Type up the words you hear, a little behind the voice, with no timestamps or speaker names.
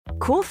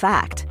Cool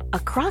fact, a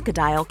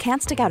crocodile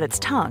can't stick out its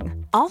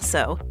tongue.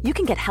 Also, you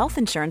can get health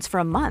insurance for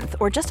a month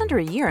or just under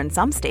a year in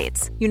some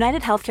states.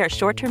 United Healthcare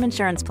short-term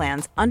insurance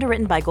plans,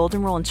 underwritten by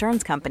Golden Rule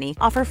Insurance Company,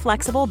 offer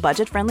flexible,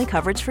 budget-friendly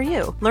coverage for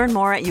you. Learn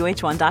more at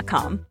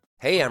uh1.com.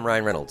 Hey, I'm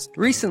Ryan Reynolds.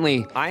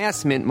 Recently, I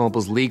asked Mint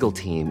Mobile's legal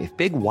team if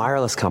big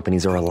wireless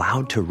companies are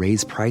allowed to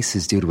raise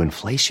prices due to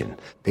inflation.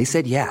 They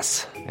said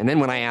yes. And then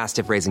when I asked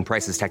if raising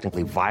prices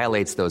technically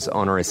violates those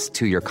onerous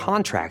two-year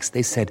contracts,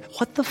 they said,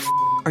 "What the f***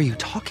 are you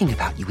talking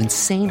about, you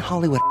insane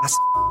Hollywood ass?"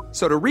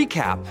 So to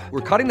recap,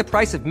 we're cutting the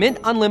price of Mint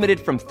Unlimited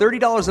from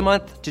 $30 a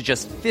month to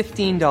just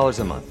 $15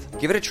 a month.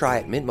 Give it a try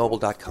at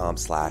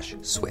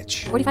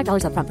mintmobile.com/switch.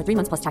 $45 up front for 3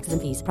 months plus taxes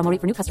and fees. Promo rate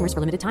for new customers for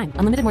limited time.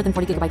 Unlimited more than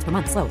 40 gigabytes per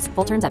month. Slows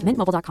full terms at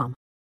mintmobile.com.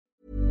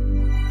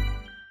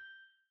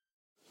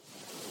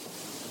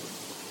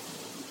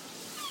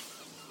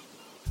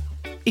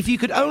 If you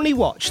could only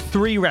watch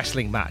 3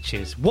 wrestling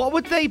matches, what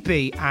would they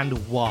be and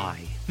why?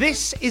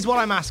 This is what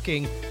I'm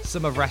asking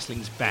some of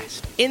wrestling's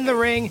best. In the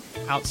ring,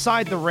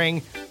 outside the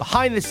ring,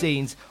 behind the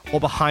scenes, or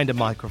behind a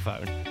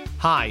microphone.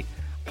 Hi,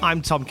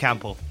 I'm Tom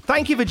Campbell.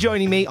 Thank you for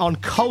joining me on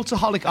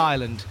Cultaholic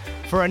Island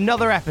for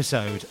another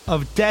episode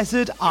of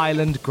Desert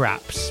Island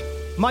Graps.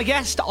 My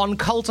guest on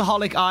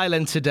Cultaholic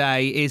Island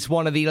today is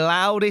one of the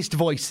loudest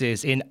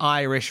voices in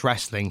Irish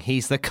wrestling.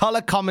 He's the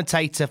colour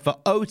commentator for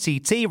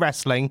OTT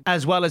Wrestling,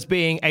 as well as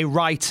being a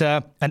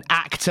writer, an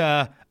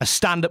actor, a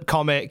stand-up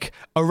comic,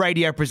 a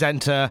radio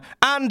presenter,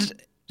 and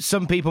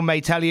some people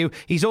may tell you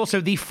he's also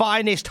the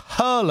finest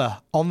hurler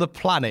on the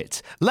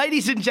planet.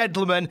 Ladies and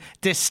gentlemen,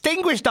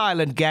 distinguished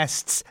island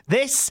guests,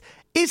 this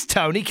is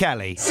Tony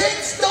Kelly.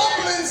 Since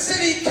Dublin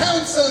City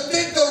Council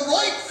did the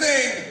right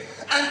thing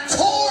and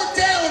tore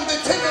down the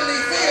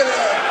Tivoli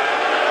Theatre,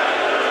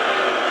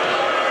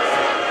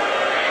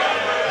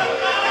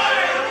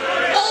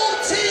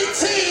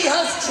 OTT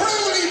has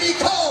truly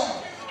become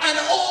an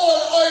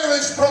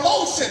all-Irish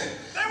promotion,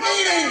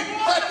 meaning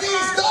that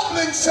these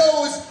Dublin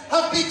shows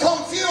have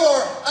become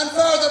fewer and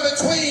further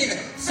between.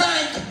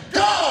 Thank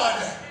God!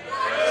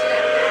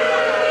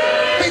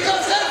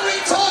 Because every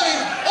time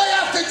I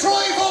have to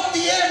drive up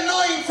the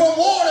M9 from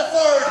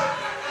Waterford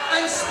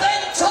and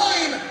spend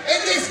time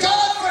in this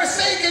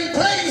godforsaken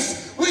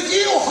place with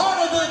you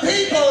horrible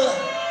people,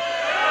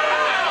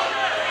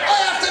 I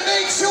have to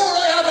make sure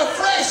I have a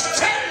fresh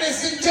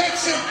tetanus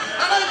injection,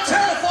 and I'm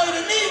terrified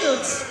of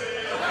needles.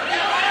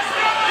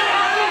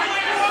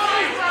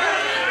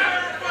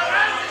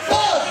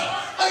 But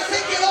I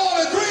think you'll all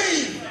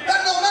agree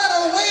that no matter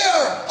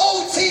where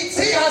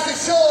OTT has a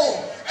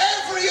show,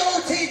 every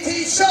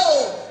OTT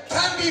show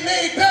can be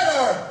made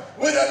better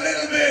with a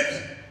little bit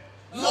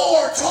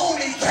more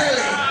Tony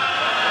Kelly.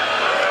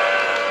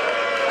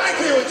 Thank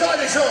you, enjoy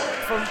the show.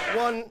 From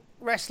one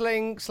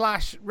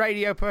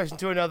wrestling/radio person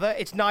to another,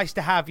 it's nice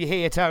to have you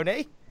here,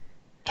 Tony.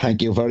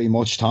 Thank you very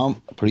much,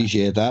 Tom.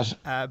 Appreciate that.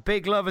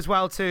 Big love as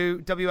well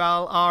to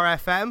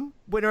WLRFM,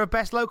 winner of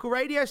Best Local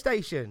Radio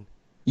Station.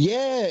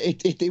 Yeah,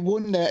 they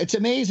won. It's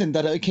amazing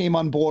that I came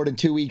on board and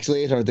 2 weeks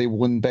later they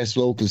won Best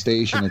Local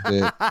Station at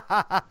the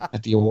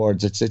at the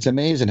awards. It's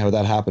amazing how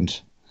that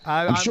happened.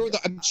 I'm sure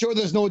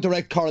there's no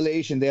direct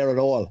correlation there at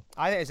all.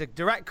 I think it's a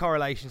direct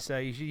correlation, sir.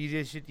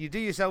 You do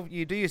yourself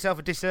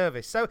a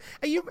disservice. So,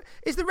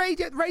 is the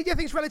radio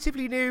thing's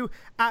relatively new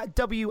at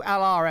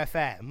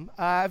WLRFM?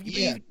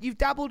 You've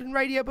dabbled in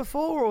radio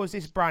before, or is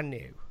this brand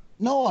new?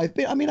 No, I've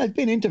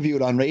been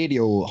interviewed on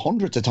radio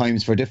hundreds of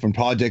times for different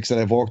projects that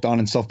I've worked on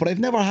and stuff, but I've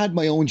never had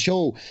my own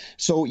show.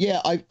 So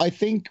yeah, I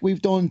think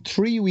we've done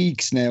 3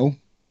 weeks now,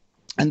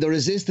 and the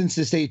resistance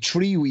to stay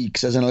 3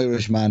 weeks as an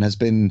Irishman has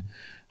been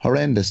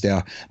horrendous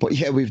there. But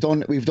yeah, we've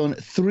done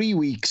 3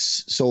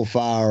 weeks so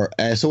far,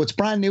 so it's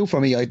brand new for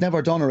me. I'd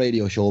never done a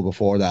radio show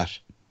before that.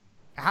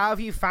 How have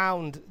you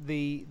found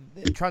the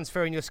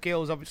transferring your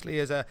skills, obviously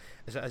as a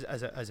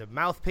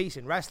mouthpiece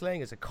in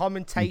wrestling, as a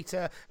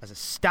commentator, as a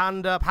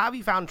stand-up? How have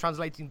you found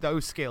translating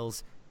those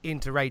skills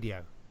into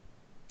radio?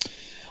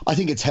 I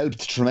think it's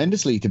helped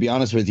tremendously, to be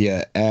honest with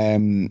you,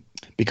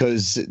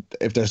 because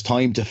if there's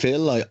time to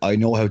fill, I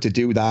know how to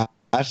do that.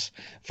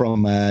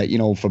 From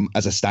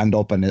as a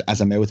stand-up and as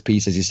a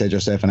mouthpiece, as you said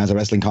yourself, and as a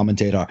wrestling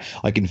commentator,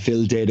 I can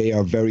fill dead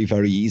air very,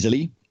 very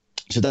easily.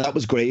 So that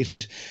was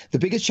great. The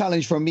biggest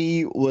challenge for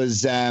me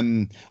was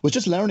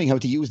just learning how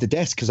to use the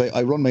desk, because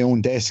I run my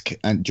own desk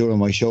and during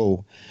my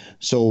show.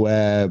 So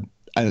and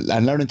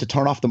learning to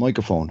turn off the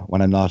microphone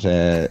when I'm not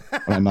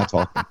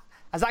talking.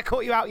 Has that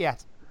caught you out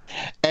yet?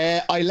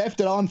 I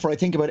left it on for I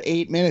think about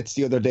 8 minutes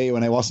the other day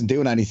when I wasn't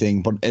doing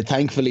anything, but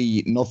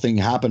thankfully nothing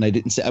happened.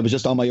 I was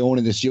just on my own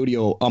in the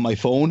studio on my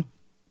phone.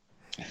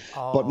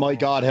 But my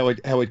God, how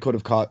it could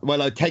have caught. Well,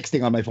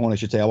 texting on my phone, I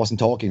should say. I wasn't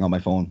talking on my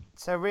phone.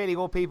 So really,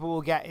 what people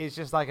will get is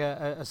just like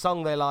a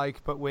song they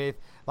like, but with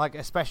like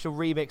a special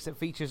remix that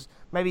features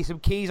maybe some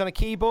keys on a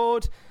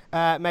keyboard,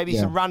 maybe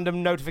some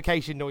random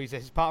notification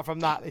noises. Apart from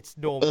that, it's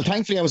normal. Well,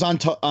 thankfully, I was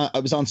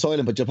on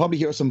silent, but you'll probably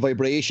hear some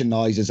vibration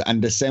noises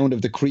and the sound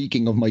of the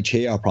creaking of my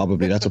chair.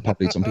 Probably that's what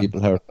probably some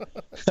people heard.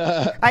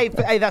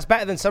 hey, that's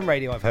better than some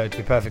radio I've heard. To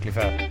be perfectly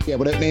fair. Yeah,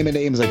 without naming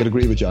names, I could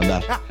agree with you on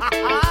that.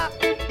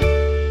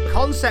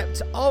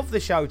 Concept of the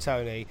show,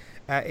 Tony,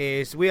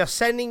 is we are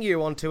sending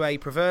you onto a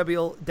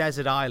proverbial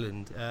desert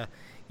island.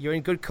 You're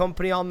in good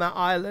company on that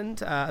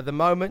island at the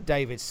moment.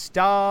 David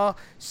Starr,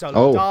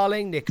 Solo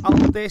Darling, Nick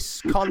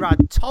Aldis,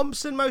 Conrad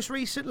Thompson most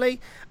recently,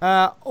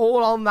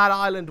 all on that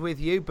island with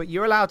you, but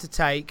you're allowed to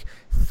take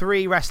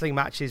 3 wrestling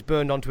matches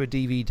burned onto a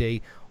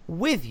DVD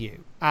with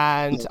you.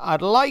 And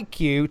I'd like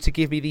you to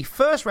give me the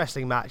first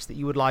wrestling match that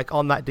you would like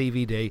on that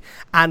DVD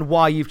and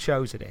why you've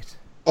chosen it.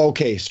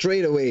 Okay,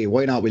 straight away,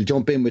 why not? We'll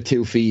jump in with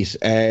 2 feet.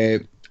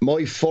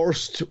 My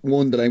first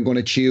one that I'm going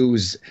to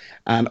choose,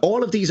 and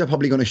all of these are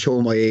probably going to show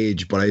my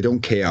age, but I don't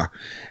care.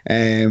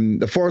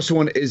 The first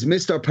one is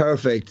Mr.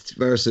 Perfect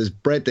versus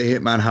Bret the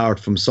Hitman Hart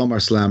from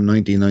SummerSlam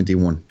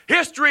 1991.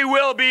 History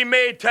will be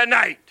made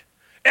tonight.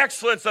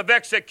 Excellence of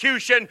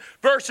execution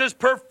versus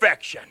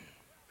perfection.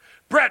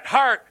 Bret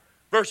Hart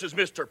versus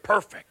Mr.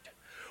 Perfect.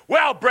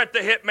 Well, Bret the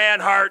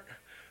Hitman Hart,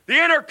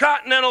 the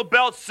Intercontinental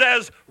belt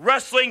says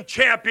wrestling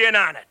champion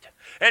on it.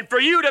 And for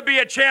you to be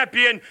a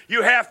champion,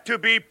 you have to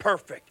be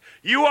perfect.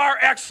 You are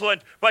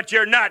excellent, but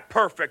you're not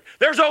perfect.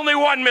 There's only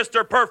one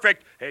Mr.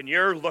 Perfect, and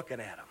you're looking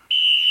at him.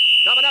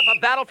 Coming up, a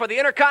battle for the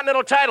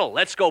Intercontinental title.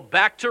 Let's go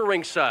back to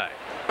ringside.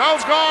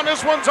 Bell's gone.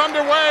 This one's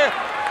underway.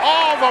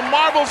 All the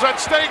marbles at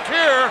stake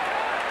here.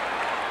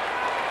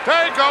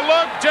 Take a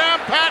look.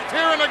 Jam-packed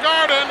here in the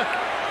Garden.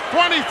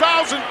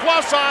 20,000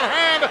 plus on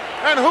hand,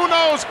 and who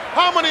knows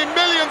how many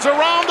millions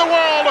around the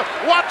world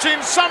watching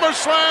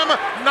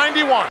SummerSlam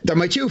 91. They're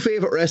my 2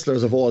 favourite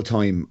wrestlers of all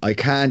time. I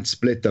can't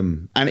split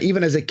them. And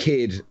even as a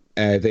kid,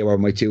 they were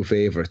my 2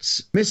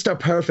 favourites. Mr.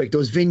 Perfect,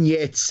 those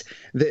vignettes,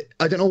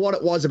 I don't know what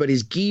it was about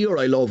his gear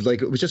I loved.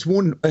 Like, it was just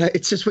one,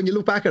 it's just when you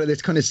look back at it,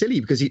 it's kind of silly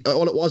because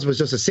all it was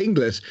just a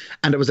singlet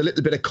and there was a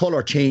little bit of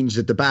colour changed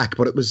at the back.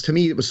 But it was, to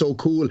me, it was so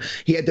cool.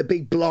 He had the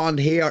big blonde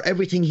hair.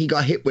 Everything he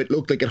got hit with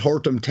looked like it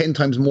hurt him 10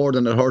 times more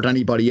than it hurt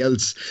anybody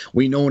else.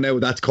 We know now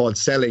that's called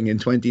selling in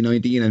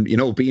 2019 and, you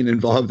know, being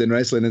involved in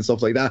wrestling and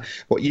stuff like that.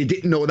 But you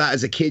didn't know that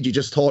as a kid. You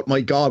just thought,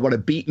 my God, what a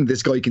beating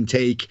this guy can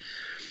take.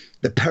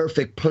 The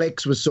perfect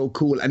plex was so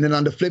cool. And then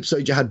on the flip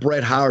side, you had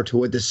Bret Hart,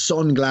 who had the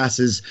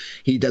sunglasses,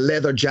 he had the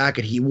leather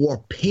jacket, he wore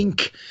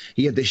pink,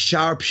 he had the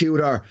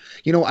sharpshooter,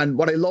 you know. And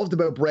what I loved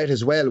about Bret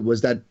as well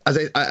was that,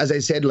 as I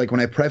said, like when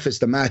I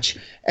prefaced the match,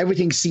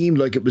 everything seemed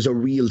like it was a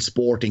real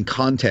sporting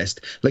contest.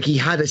 Like he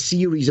had a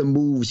series of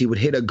moves he would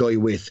hit a guy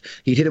with.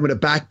 He'd hit him with a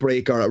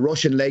backbreaker, a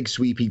Russian leg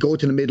sweep, he'd go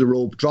to the middle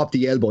rope, drop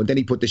the elbow, and then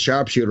he put the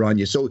sharpshooter on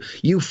you. So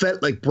you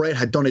felt like Bret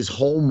had done his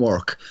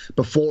homework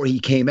before he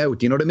came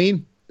out, you know what I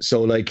mean?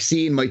 So, like,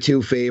 seeing my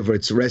 2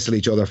 favourites wrestle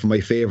each other for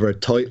my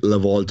favourite title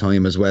of all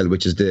time as well,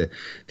 which is the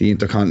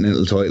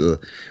Intercontinental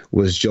title,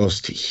 was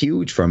just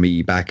huge for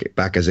me back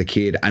as a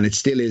kid, and it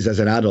still is as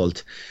an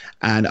adult.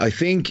 And I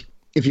think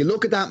if you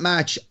look at that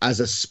match as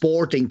a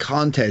sporting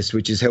contest,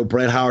 which is how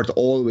Bret Hart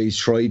always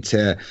tried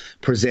to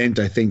present,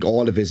 I think,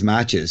 all of his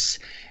matches,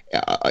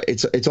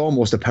 it's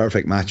almost a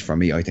perfect match for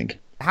me, I think.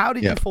 How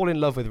did you fall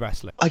in love with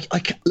wrestling?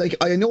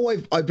 I know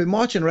I've been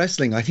watching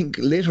wrestling, I think,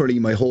 literally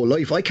my whole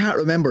life. I can't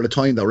remember the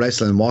time that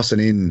wrestling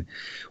wasn't in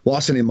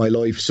my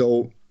life.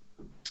 So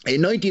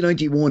in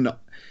 1991,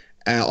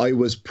 I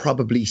was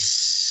probably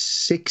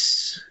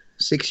six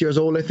years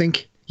old, I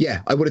think.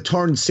 Yeah, I would have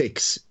turned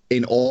 6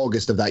 in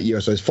August of that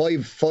year. So it's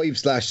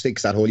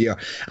 5/6 that whole year.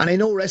 And I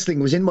know wrestling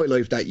was in my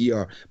life that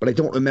year, but I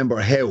don't remember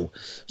how.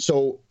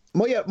 So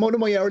one of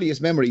my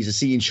earliest memories is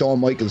seeing Shawn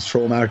Michaels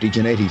throw Marty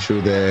Jannetty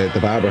through the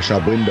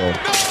barbershop window. Oh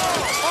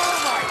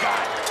my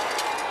God!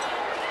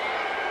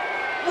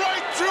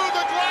 Right through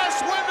the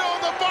glass window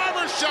of the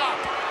barbershop.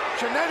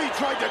 Jannetty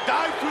tried to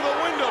dive through the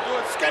window to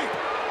escape.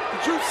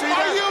 Did you see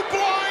that? Are you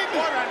blind?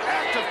 What an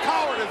act of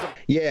cowardice.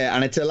 Yeah,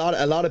 and it's a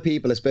lot of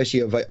people,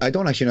 especially I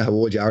don't actually know how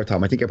old you are,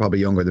 Tom. I think you're probably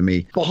younger than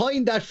me.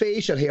 Behind that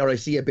facial hair, I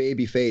see a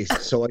baby face,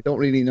 so I don't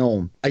really know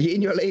him. Are you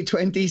in your late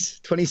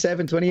 20s,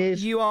 27, 28?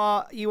 You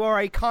are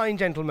a kind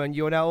gentleman.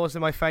 You are now also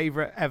my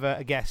favourite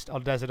ever guest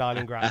on Desert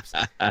Island Grabs.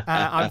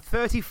 I'm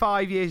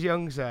 35 years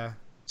young, sir.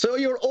 So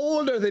you're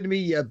older than me,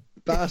 you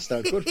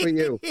bastard. Good for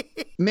you.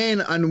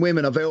 Men and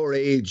women of our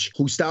age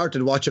who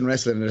started watching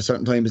wrestling at a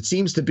certain time, it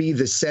seems to be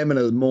the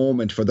seminal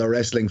moment for their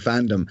wrestling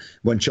fandom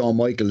when Shawn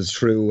Michaels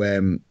threw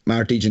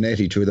Marty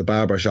Jannetty through the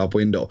barbershop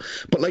window.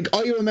 But like,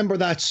 I remember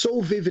that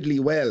so vividly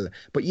well,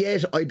 but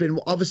yet I'd been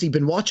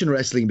watching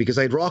wrestling because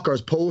I had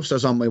Rockers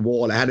posters on my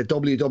wall. I had a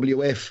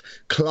WWF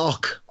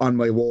clock on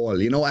my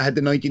wall. You know, I had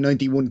the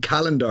 1991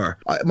 calendar.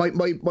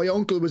 My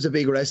uncle was a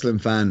big wrestling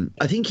fan.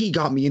 I think he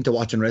got me into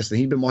watching wrestling.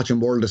 He'd been been watching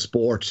World of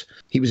Sport.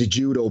 He was a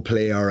judo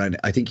player, and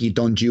I think he'd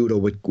done judo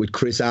with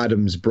Chris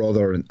Adams'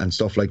 brother and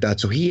stuff like that.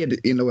 So he had,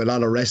 a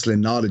lot of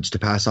wrestling knowledge to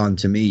pass on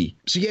to me.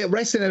 So yeah,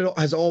 wrestling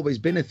has always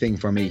been a thing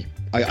for me.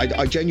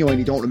 I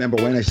genuinely don't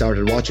remember when I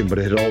started watching, but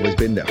it had always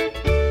been there.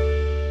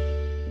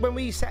 When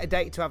we set a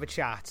date to have a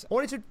chat, I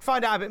wanted to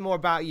find out a bit more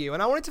about you,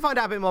 and I wanted to find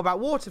out a bit more about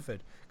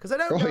Waterford, because I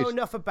don't know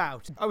enough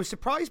about. I was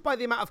surprised by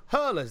the amount of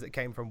hurlers that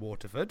came from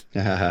Waterford.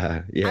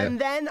 Yeah. And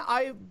then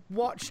I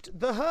watched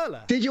The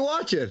Hurler. Did you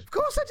watch it? Of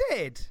course I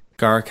did.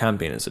 Gar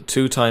Campion is a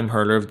 2-time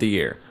Hurler of the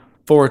Year,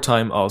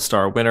 4-time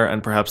All-Star winner,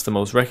 and perhaps the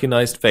most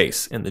recognised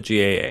face in the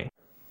GAA.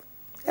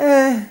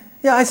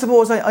 Yeah, I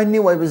suppose I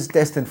knew I was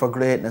destined for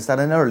greatness at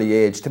an early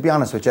age, to be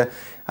honest with you.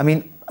 I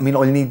mean,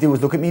 all you need to do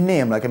is look at my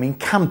name.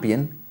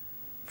 Campion.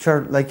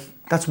 Sure,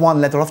 that's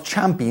one letter of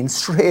champion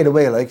straight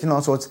away,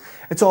 so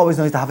it's always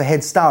nice to have a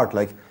head start.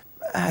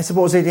 I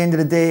suppose at the end of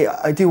the day,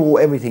 I do owe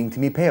everything to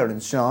my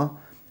parents,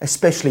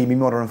 especially my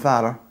mother and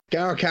father.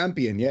 Gar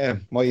Campion, yeah,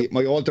 my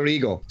alter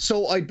ego.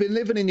 So I'd been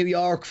living in New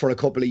York for a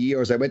couple of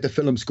years. I went to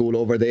film school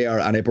over there,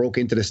 and I broke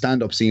into the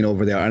stand-up scene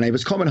over there. And I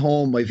was coming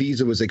home, my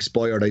visa was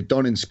expired, I'd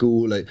done in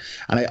school, and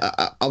I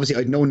obviously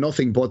I'd known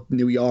nothing but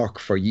New York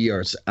for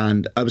years.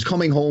 And I was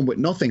coming home with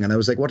nothing, and I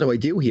was like, what do I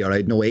do here? I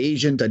had no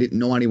agent, I didn't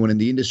know anyone in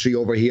the industry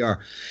over here.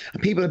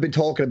 And people had been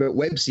talking about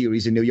web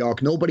series in New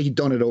York. Nobody had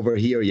done it over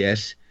here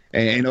yet,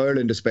 in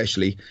Ireland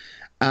especially.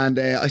 And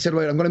I said,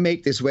 right, I'm going to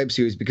make this web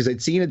series because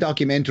I'd seen a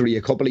documentary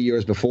a couple of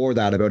years before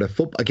that about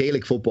a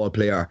Gaelic football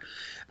player.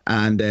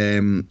 And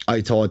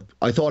I thought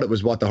it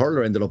was what The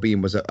Hurler ended up being,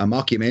 was a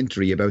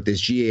mockumentary about this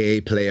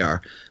GAA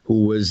player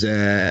who was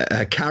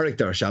a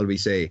character, shall we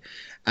say.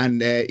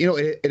 And,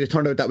 it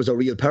turned out that was a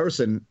real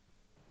person.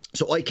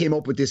 So I came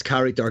up with this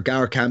character,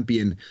 Gar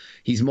Campion.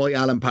 He's my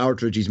Alan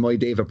Partridge. He's my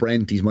David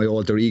Brent. He's my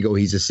alter ego.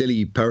 He's a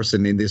silly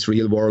person in this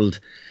real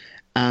world.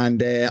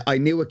 And I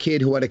knew a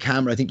kid who had a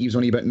camera. I think he was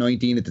only about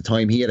 19 at the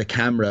time. He had a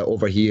camera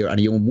over here and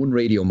he owned one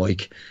radio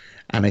mic.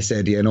 And I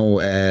said,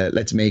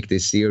 let's make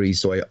this series.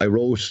 So I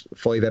wrote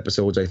 5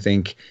 episodes, I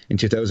think, in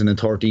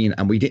 2013.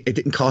 And it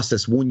didn't cost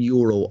us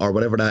 €1 or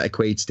whatever that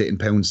equates to in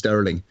pounds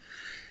sterling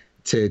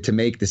to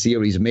make the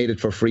series. I made it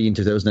for free in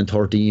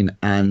 2013.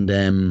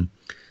 And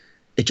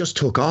it just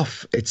took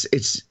off. It's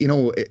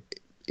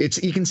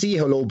you can see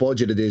how low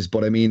budget it is.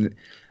 But I mean,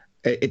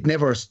 it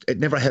never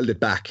held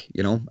it back,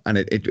 and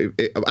it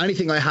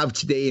anything I have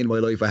today in my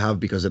life I have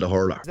because of The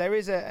Hurler. There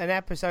is an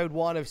episode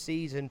 1 of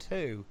season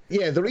 2.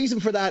 Yeah, the reason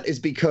for that is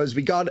because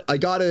I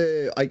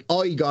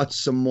got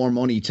some more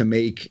money to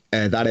make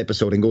that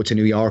episode and go to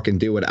New York and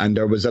do it, and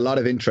there was a lot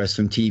of interest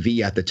from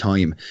TV at the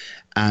time.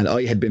 And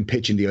I had been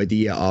pitching the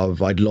idea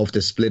of I'd love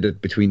to split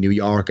it between New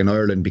York and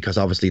Ireland because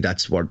obviously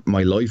that's what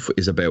my life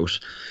is about.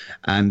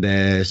 And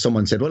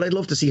someone said, well, I'd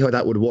love to see how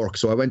that would work.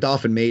 So I went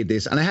off and made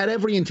this. And I had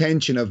every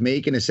intention of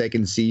making a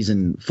second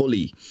season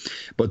fully.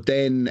 But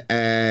then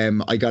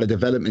I got a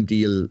development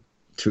deal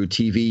through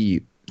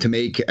TV to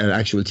make an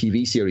actual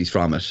TV series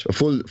from it. A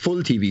full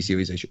TV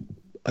series,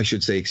 I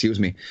should say, excuse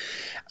me.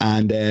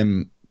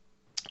 And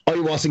I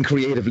wasn't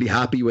creatively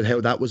happy with how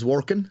that was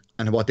working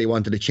and what they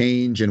wanted to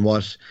change and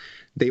what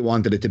they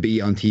wanted it to be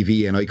on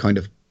TV, and I kind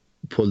of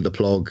pulled the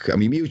plug. I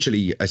mean,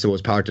 mutually, I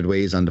suppose, parted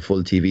ways on the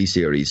full TV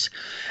series.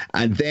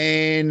 And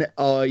then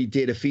I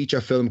did a feature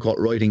film called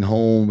Writing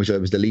Home, which I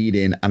was the lead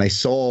in, and I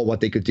saw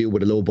what they could do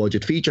with a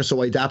low-budget feature,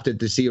 so I adapted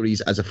the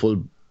series as a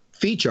full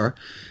feature,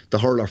 the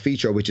Hurler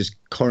feature, which has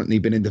currently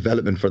been in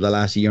development for the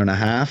last year and a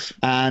half.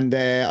 And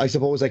I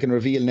suppose I can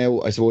reveal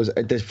now, I suppose,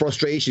 the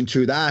frustration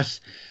through that.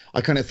 I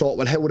kind of thought,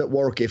 well, how would it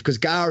work because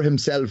Gar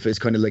himself is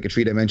kind of like a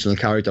 3-dimensional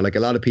character. Like a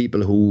lot of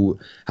people who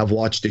have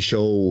watched the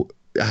show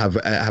have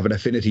an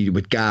affinity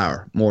with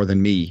Gar more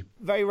than me.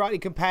 Very rightly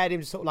compared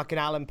him to sort of like an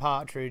Alan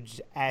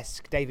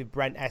Partridge-esque, David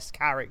Brent-esque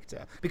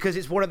character, because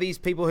it's one of these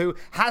people who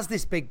has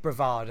this big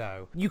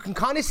bravado. You can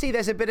kind of see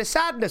there's a bit of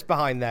sadness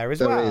behind there as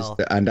well.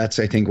 There is, and that's,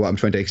 I think, what I'm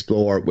trying to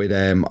explore with.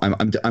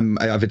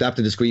 I've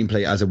adapted the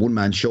screenplay as a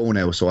one-man show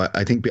now, so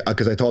I think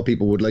because I thought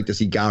people would like to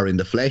see Gar in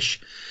the flesh.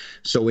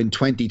 So in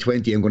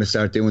 2020, I'm going to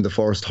start doing the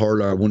first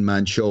Hurler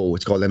one-man show.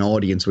 It's called An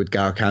Audience with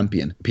Gar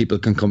Campion. People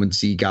can come and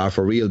see Gar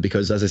for real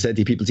because, as I said,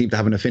 people seem to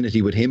have an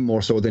affinity with him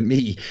more so than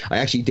me. I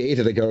actually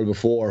dated a girl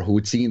before who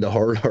had seen the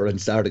Hurler and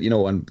started,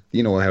 and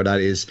you know how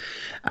that is.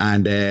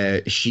 And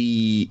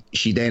she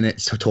then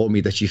told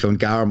me that she found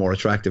Gar more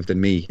attractive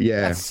than me.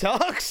 Yeah. That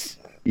sucks.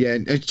 Yeah,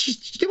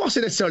 she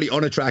wasn't necessarily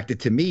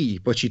unattracted to me,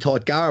 but she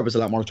thought Gar was a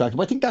lot more attractive.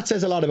 I think that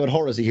says a lot about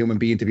her as a human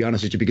being, to be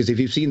honest with you, because if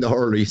you've seen The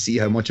Hurler, you see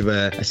how much of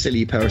a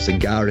silly person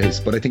Gar is.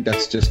 But I think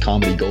that's just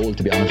comedy gold,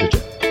 to be honest with you.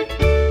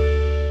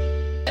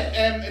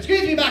 It's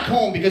great to be back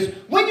home, because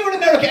when you're in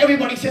America,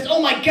 everybody says,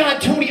 oh my God,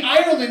 Tony,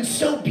 Ireland's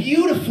so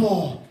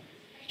beautiful.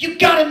 You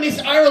gotta miss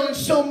Ireland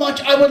so much.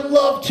 I would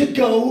love to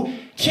go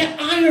to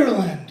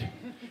Ireland.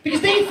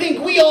 Because they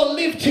think we all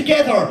live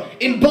together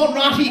in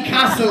Bunratty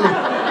Castle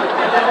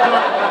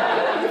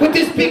with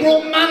this big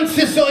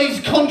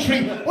romanticised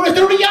country, whereas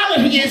the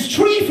reality is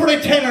 3 for a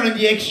tenner in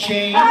the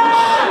exchange.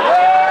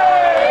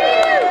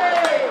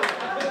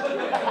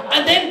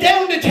 And then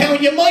down the the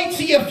town, you might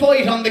see a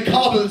fight on the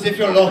cobbles if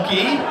you're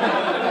lucky.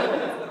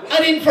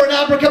 And in for an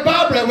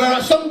abracadabra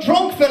where some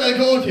drunk fella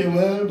go to,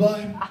 well,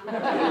 boy,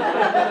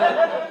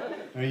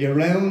 are you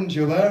round,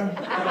 you were?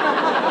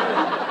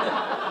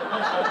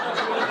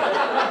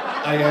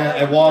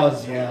 I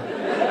was, yeah.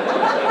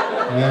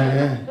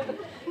 Yeah.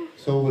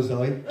 So was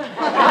I.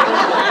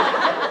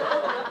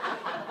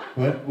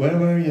 Where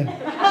were you?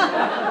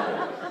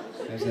 I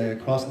was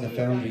crossing the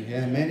foundry.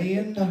 Yeah, many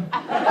in there.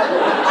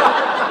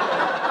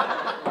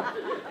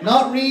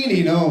 Not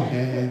really, no.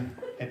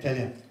 I tell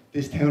you,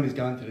 this town has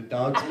gone to the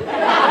dogs.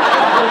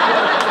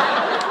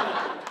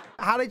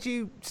 How did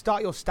you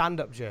start your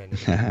stand-up journey?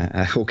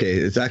 Okay,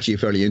 it's actually a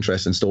fairly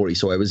interesting story.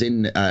 So I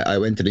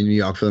went to the New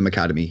York Film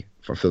Academy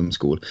for film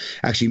school.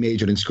 Actually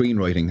majored in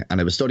screenwriting, and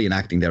I was studying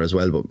acting there as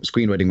well, but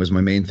screenwriting was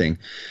my main thing.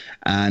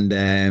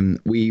 And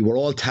we were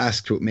all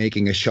tasked with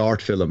making a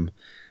short film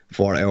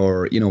for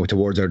our,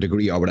 towards our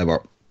degree or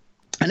whatever.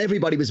 And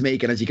everybody was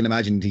making, as you can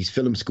imagine, these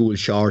film school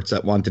shorts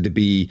that wanted to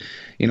be,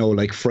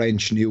 like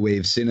French New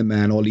Wave cinema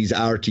and all these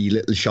arty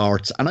little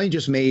shorts. And I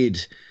just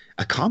made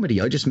a comedy.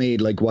 I just made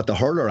like what The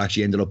Hurler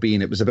actually ended up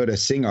being. It was about a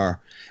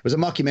singer. It was a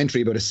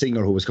mockumentary about a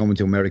singer who was coming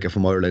to America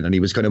from Ireland, and he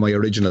was kind of my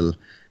original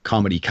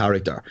comedy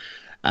character.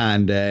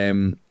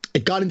 And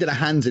it got into the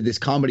hands of this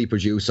comedy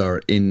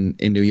producer in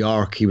New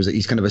York.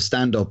 He's kind of a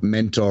stand-up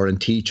mentor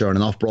and teacher and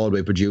an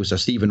off-Broadway producer.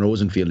 Stephen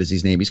Rosenfield is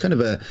his name. He's kind of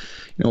a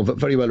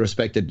very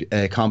well-respected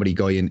comedy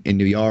guy in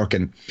New York.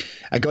 And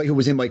a guy who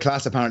was in my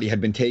class apparently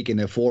had been taking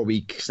a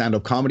 4-week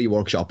stand-up comedy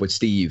workshop with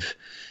Steve.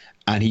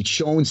 And he'd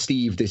shown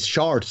Steve this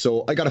short.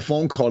 So I got a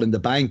phone call in the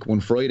bank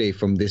one Friday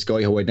from this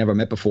guy who I'd never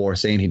met before,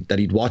 saying that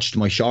he'd watched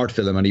my short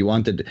film and he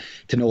wanted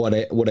to know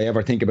would I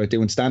ever think about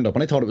doing stand-up.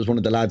 And I thought it was one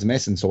of the lads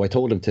messing. So I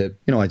told him to,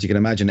 as you can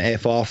imagine,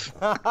 F off.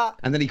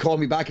 And then he called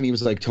me back and he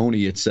was like,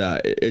 Tony, it's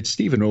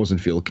Stephen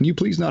Rosenfield. Can you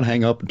please not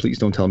hang up? And please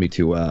don't tell me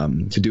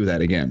to do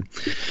that again.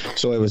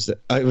 So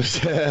I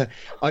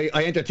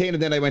entertained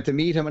him. Then I went to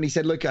meet him and he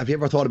said, look, have you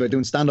ever thought about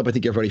doing stand-up? I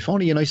think you're very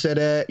funny. And I said,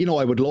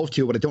 I would love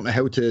to, but I don't know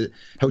how to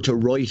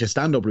write a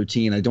stand-up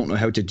routine. I don't know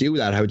how to do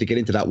that, how to get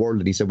into that world.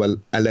 And he said, well,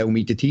 allow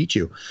me to teach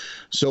you.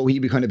 So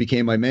he kind of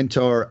became my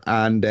mentor.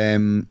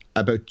 And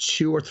about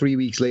 2 or 3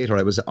 weeks later,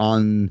 I was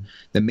on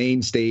the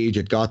main stage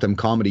at Gotham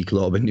Comedy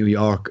Club in New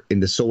York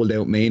in the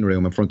sold-out main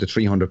room in front of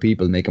 300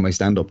 people, making my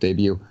stand-up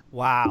debut.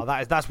 Wow,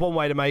 that's one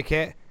way to make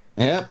it.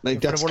 Yeah,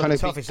 like that's one of the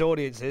toughest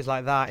audiences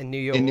like that in New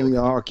York. In New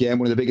York, yeah,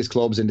 one of the biggest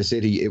clubs in the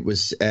city. It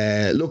was,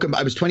 I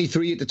was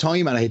 23 at the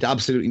time and I had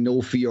absolutely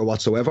no fear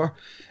whatsoever.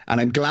 And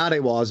I'm glad I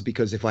was,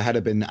 because if I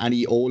had been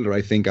any older,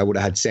 I think I would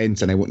have had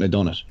sense and I wouldn't have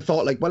done it. I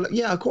thought like, well,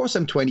 yeah, of course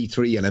I'm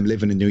 23 and I'm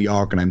living in New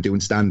York and I'm doing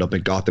stand-up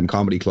at Gotham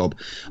Comedy Club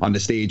on the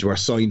stage where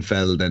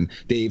Seinfeld and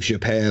Dave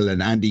Chappelle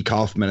and Andy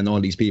Kaufman and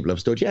all these people have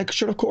stood. Yeah,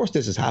 sure, of course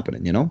this is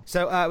happening,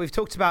 So we've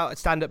talked about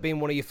stand-up being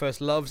one of your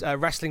first loves.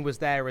 Wrestling was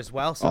there as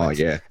well. So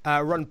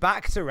run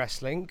back to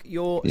wrestling.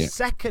 Your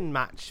second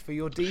match for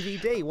your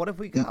DVD. What have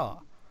we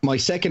got? My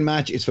second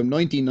match is from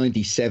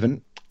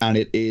 1997. And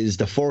it is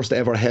the first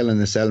ever Hell in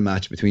a Cell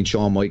match between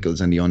Shawn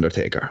Michaels and The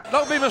Undertaker.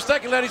 Don't be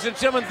mistaken, ladies and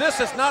gentlemen, this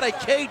is not a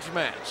cage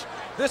match.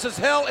 This is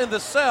Hell in the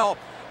Cell.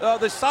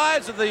 The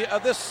sides of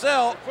this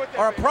cell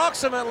are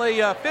approximately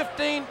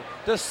 15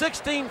 to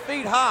 16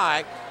 feet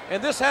high,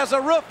 and this has a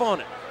roof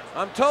on it.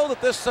 I'm told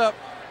that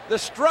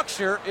this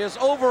structure is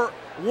over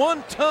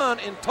 1 ton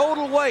in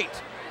total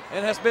weight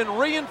and has been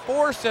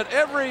reinforced at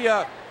every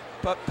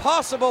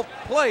possible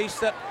place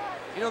that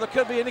there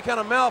could be any kind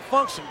of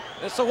malfunction.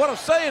 And so what I'm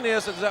saying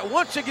is that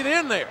once you get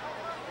in there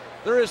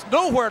is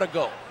nowhere to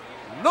go,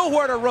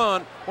 nowhere to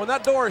run when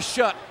that door is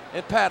shut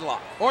and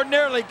padlocked.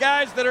 Ordinarily,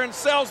 guys that are in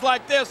cells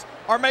like this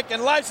are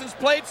making license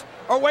plates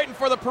or waiting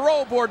for the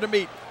parole board to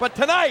meet. But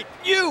tonight,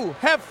 you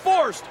have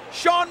forced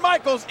Shawn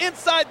Michaels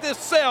inside this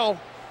cell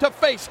to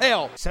face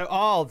hell.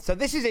 So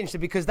this is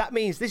interesting because that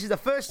means this is the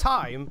first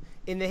time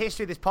in the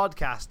history of this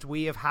podcast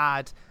we have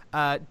had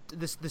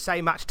the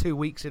same match 2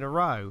 weeks in a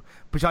row,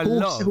 which I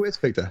love. Who has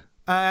picked it?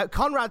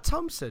 Conrad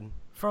Thompson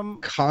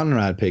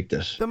Conrad picked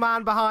it. The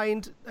man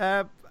behind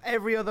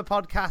every other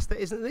podcast that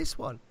isn't this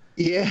one.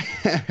 Yeah,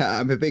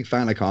 I'm a big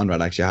fan of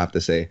Conrad, actually, I have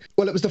to say.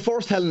 Well, it was the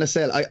first Hell in a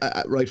Cell,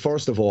 right,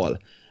 first of all.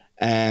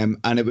 And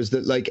it was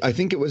I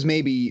think it was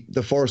maybe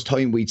the first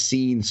time we'd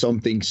seen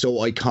something so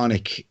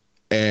iconic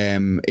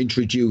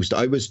introduced.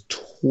 I was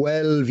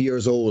 12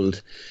 years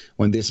old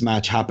when this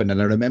match happened, and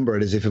I remember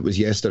it as if it was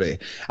yesterday.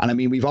 And I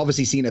mean, we've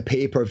obviously seen a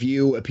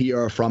pay-per-view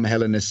appear from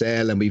Hell in a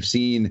Cell, and we've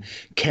seen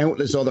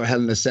countless other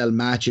Hell in a Cell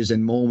matches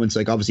and moments,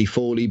 like obviously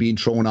Foley being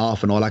thrown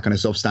off and all that kind of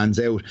stuff stands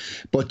out.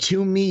 But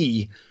to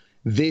me,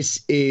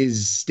 this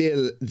is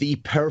still the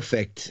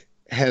perfect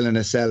Hell in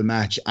a Cell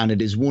match, and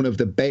it is one of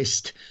the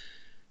best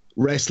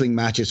wrestling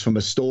matches from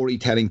a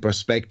storytelling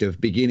perspective,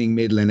 beginning,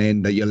 middle and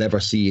end, that you'll ever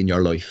see in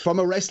your life. From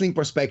a wrestling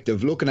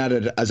perspective, looking at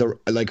it as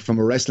from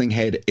a wrestling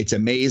head, it's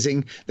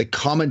amazing. The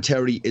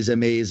commentary is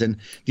amazing.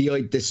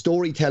 The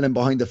storytelling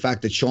behind the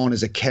fact that Shawn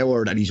is a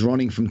coward and he's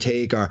running from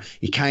Taker,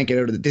 he can't get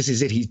out of it. This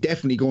is it. He's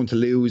definitely going to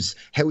lose.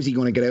 How is he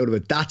going to get out of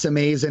it? That's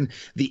amazing.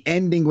 The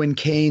ending when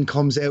Kane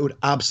comes out,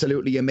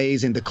 absolutely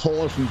amazing. The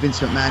call from Vince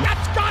McMahon.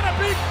 That's gotta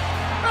be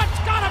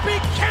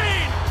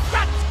Kane.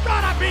 That's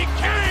gotta be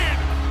Kane.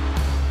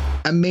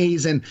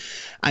 Amazing.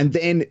 And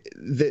then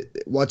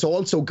what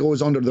also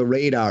goes under the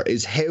radar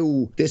is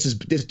how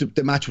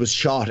the match was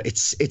shot.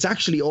 It's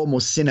actually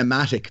almost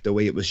cinematic the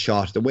way it was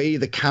shot, the way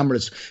the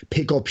cameras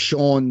pick up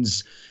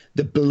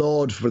the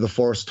blood for the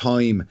first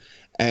time.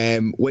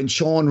 When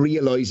Shawn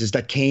realises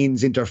that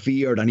Kane's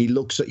interfered and he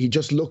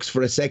just looks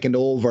for a second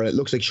over, it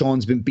looks like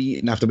Shawn's been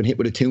beaten after being hit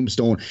with a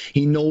tombstone.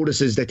 He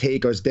notices that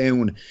Taker's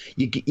down.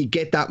 You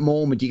get that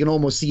moment. You can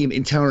almost see him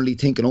internally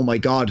thinking, oh my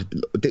God,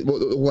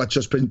 what's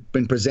just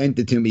been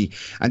presented to me?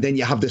 And then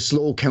you have the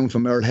slow count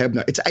from Earl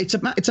Hebner.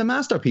 It's a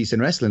masterpiece in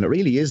wrestling. It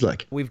really is.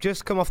 Like, we've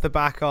just come off the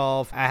back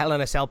of a Hell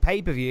in a Cell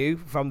pay-per-view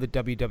from the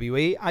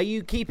WWE. Are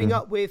you keeping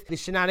up with the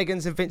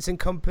shenanigans of Vince and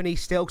company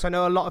still? Because I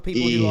know a lot of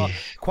people who are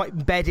quite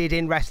embedded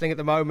in wrestling at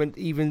the moment,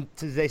 even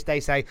to this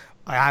day, say,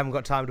 I haven't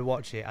got time to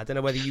watch it. I don't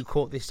know whether you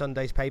caught this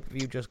Sunday's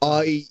pay-per-view.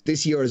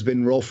 This year has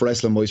been rough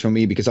wrestling wise for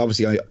me, because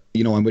obviously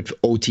I'm with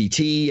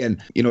OTT,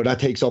 and that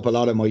takes up a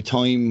lot of my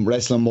time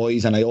wrestling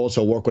wise, and I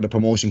also work with a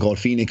promotion called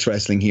Phoenix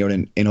Wrestling here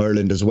in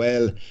Ireland as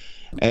well.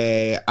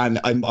 And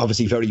I'm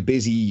obviously very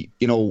busy,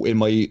 in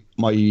my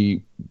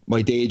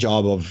day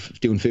job of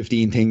doing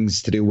 15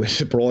 things to do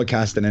with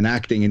broadcasting and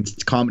acting and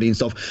comedy and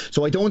stuff.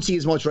 So I don't see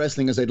as much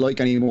wrestling as I'd like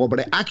anymore,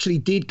 but I actually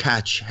did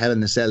catch Hell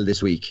in a Cell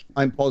this week.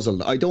 I'm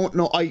puzzled. I don't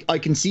know. I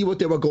can see what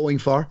they were going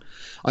for.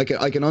 I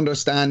can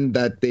understand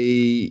that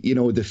the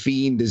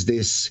Fiend is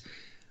this,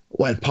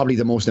 well, probably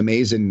the most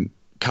amazing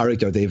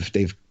character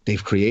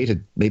they've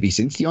created maybe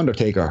since The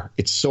Undertaker.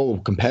 It's so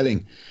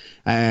compelling.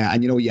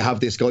 And you have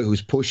this guy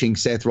who's pushing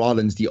Seth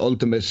Rollins, the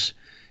ultimate,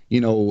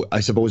 I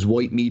suppose,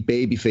 white meat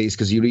babyface,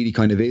 because he really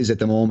kind of is at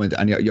the moment.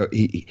 And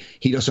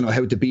he doesn't know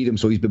how to beat him,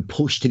 so he's been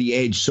pushed to the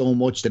edge so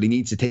much that he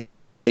needs to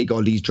take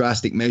all these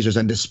drastic measures.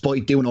 And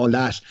despite doing all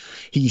that,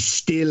 he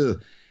still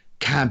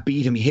can't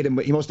beat him.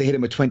 He must have hit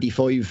him with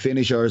 25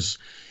 finishers.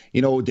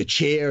 The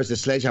chairs, the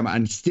sledgehammer,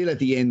 and still at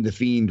the end, the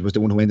Fiend was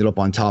the one who ended up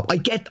on top. I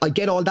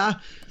get all that.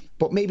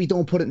 But maybe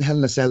don't put it in Hell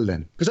in a Cell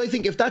then. Because I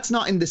think if that's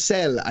not in the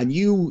cell and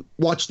you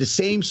watch the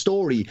same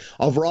story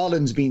of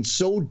Rollins being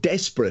so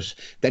desperate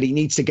that he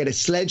needs to get a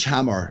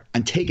sledgehammer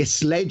and take a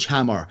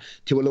sledgehammer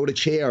to a load of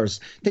chairs,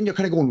 then you're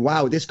kind of going,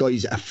 wow, this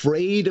guy's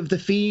afraid of the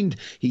Fiend.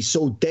 He's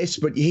so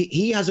desperate.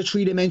 He has a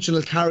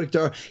three-dimensional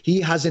character. He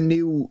has a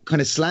new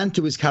kind of slant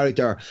to his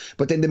character.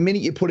 But then the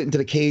minute you put it into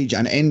the cage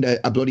and end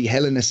a bloody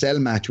Hell in a Cell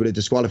match with a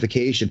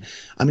disqualification,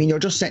 I mean, you're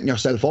just setting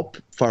yourself up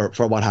for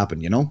what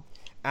happened,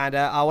 And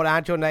I want to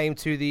add your name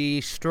to the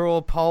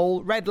straw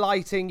poll. Red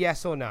lighting,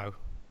 yes or no?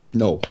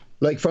 No.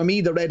 Like, for me,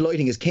 the red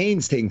lighting is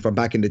Kane's thing from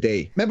back in the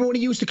day. Remember when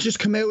he used to just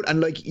come out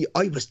and,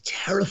 I was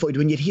terrified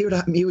when you'd hear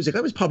that music.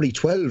 I was probably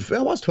 12. I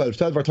was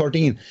 12 or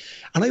 13.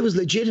 And I was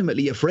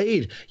legitimately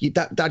afraid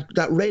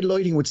that red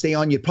lighting would stay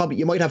on. You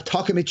might have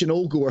Taka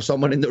Michinoku or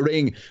someone in the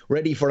ring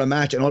ready for a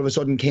match, and all of a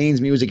sudden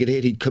Kane's music had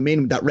hit. He'd come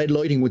in, that red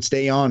lighting would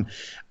stay on.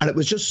 And it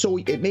was just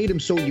it made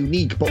him so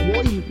unique. But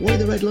why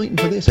the red lighting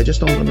for this? I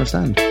just don't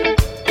understand.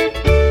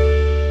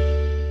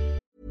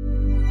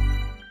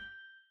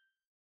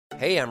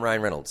 Hey, I'm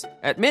Ryan Reynolds.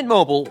 At Mint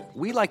Mobile,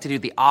 we like to do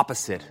the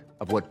opposite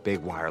of what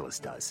Big Wireless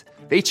does.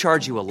 They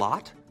charge you a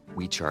lot,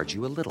 we charge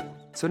you a little.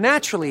 So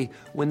naturally,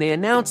 when they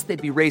announced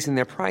they'd be raising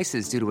their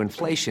prices due to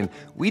inflation,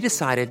 we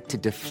decided to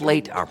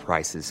deflate our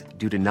prices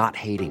due to not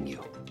hating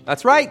you.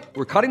 That's right.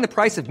 We're cutting the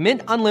price of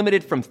Mint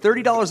Unlimited from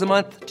 $30 a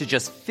month to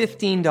just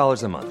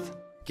 $15 a month.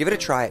 Give it a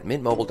try at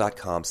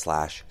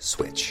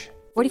mintmobile.com/switch.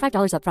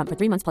 $45 up front for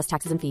 3 months plus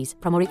taxes and fees.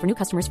 Promo rate for new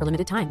customers for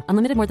limited time.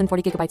 Unlimited more than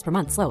 40 gigabytes per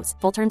month slows.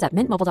 Full terms at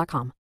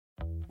mintmobile.com.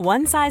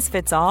 One size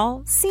fits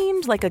all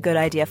seemed like a good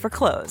idea for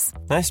clothes.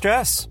 Nice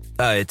dress.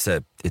 It's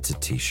a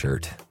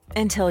t-shirt.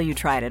 Until you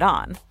tried it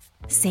on.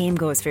 Same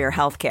goes for your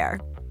healthcare.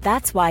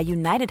 That's why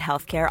United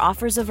Healthcare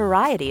offers a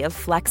variety of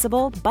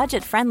flexible,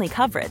 budget-friendly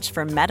coverage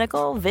for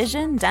medical,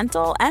 vision,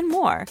 dental, and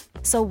more.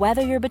 So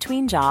whether you're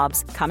between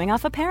jobs, coming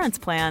off a parent's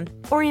plan,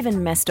 or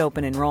even missed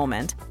open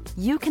enrollment,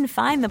 you can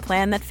find the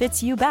plan that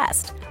fits you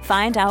best.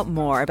 Find out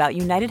more about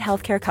United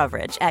Healthcare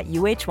coverage at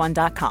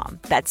UH1.com.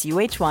 That's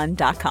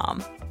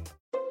UH1.com.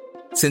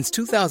 Since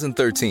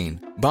 2013,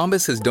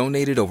 Bombas has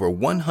donated over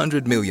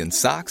 100 million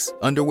socks,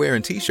 underwear,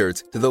 and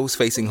T-shirts to those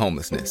facing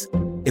homelessness.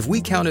 If we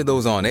counted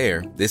those on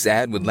air, this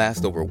ad would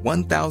last over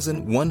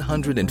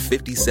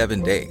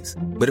 1,157 days.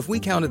 But if we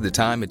counted the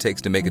time it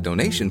takes to make a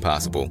donation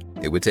possible,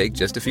 it would take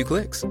just a few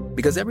clicks.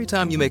 Because every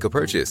time you make a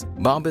purchase,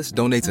 Bombas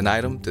donates an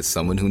item to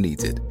someone who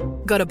needs it.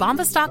 Go to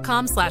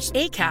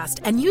bombas.com/ACAST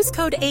and use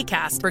code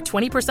ACAST for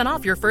 20%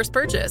 off your first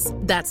purchase.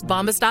 That's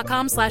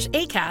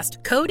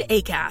bombas.com/ACAST, code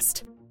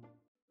ACAST.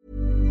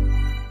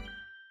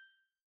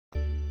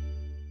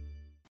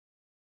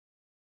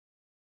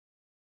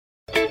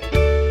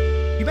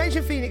 You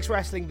mentioned Phoenix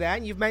Wrestling there,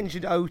 and you've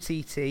mentioned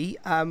OTT.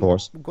 Of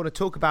course. We're going to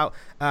talk about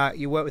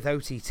your work with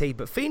OTT,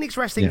 but Phoenix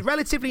Wrestling is a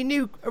relative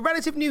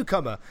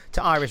newcomer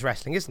to Irish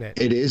wrestling, isn't it?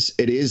 It is.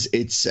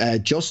 It's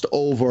just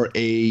over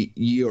a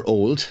year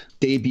old.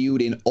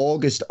 Debuted in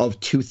August of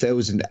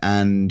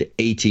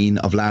 2018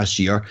 of last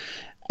year.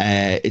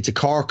 It's a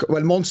Cork,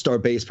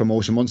 Munster-based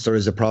promotion. Munster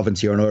is a province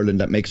here in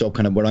Ireland that makes up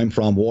kind of where I'm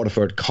from: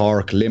 Waterford,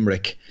 Cork,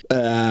 Limerick,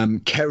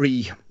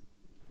 Kerry,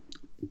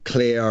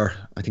 Clare.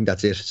 I think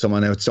that's it.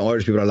 Someone else. So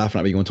Irish people are laughing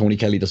at me going, Tony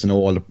Kelly doesn't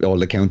know all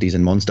the counties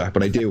in Munster,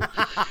 but I do.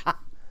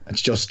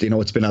 It's just,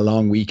 it's been a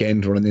long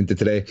weekend running into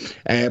today.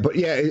 But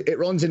yeah, it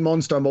runs in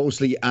Munster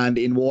mostly and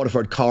in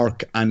Waterford,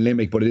 Cork and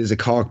Limerick, but it is a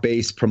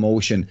Cork-based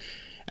promotion.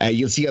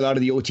 You'll see a lot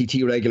of the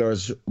OTT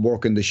regulars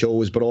working the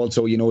shows, but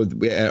also,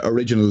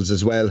 originals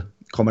as well,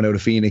 coming out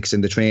of Phoenix in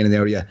the training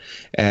area.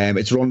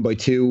 It's run by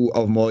two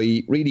of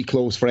my really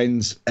close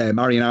friends,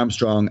 Marion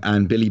Armstrong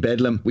and Billy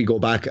Bedlam. We go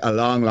back a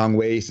long, long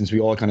way since we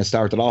all kind of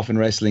started off in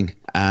wrestling.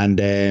 And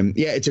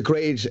it's a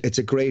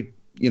great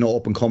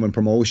up and coming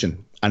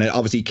promotion. And it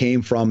obviously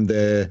came from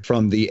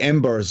the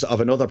embers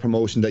of another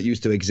promotion that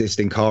used to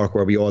exist in Cork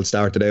where we all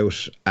started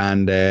out,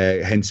 and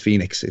hence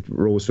Phoenix. It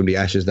rose from the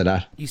ashes of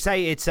that. You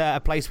say it's a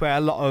place where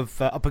a lot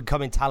of up and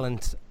coming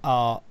talent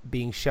are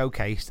being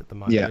showcased at the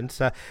moment.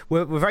 Yeah.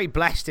 We're very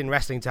blessed in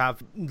wrestling to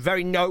have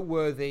very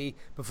noteworthy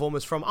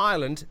performers from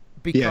Ireland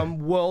become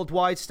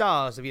worldwide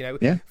stars.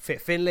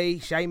 Finlay,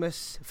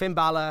 Sheamus, Finn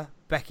Balor,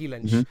 Becky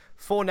Lynch. Mm-hmm.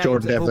 4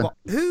 names that all got.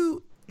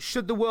 Who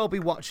should the world be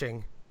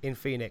watching in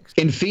Phoenix?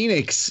 In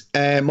Phoenix,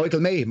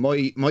 Michael May.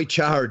 My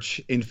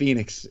charge in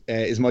Phoenix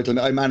is Michael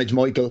May. I manage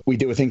Michael. We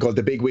do a thing called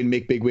the Big Win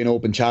Make Big Win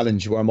Open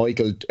Challenge, where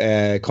Michael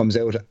comes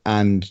out,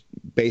 and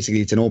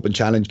basically it's an open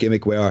challenge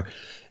gimmick where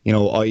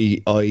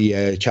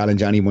I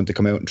challenge anyone to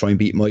come out and try and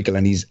beat Michael,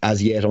 and he's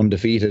as yet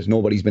undefeated.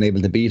 Nobody's been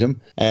able to beat him.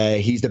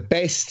 He's the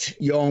best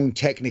young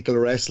technical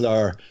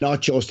wrestler,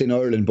 not just in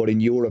Ireland but in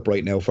Europe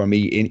right now for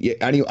me.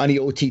 Any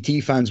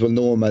OTT fans will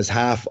know him as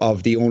half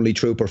of the Only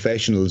True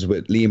Professionals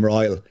with Liam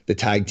Ryle, the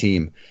tag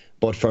team.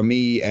 But for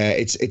me,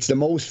 it's the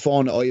most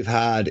fun I've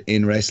had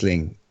in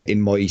wrestling in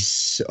my,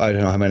 I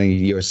don't know how many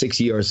years, 6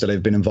 years that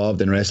I've been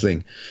involved in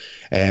wrestling.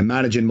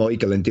 Managing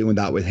Michael and doing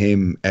that with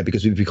him,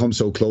 because we've become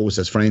so close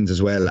as friends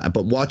as well.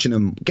 But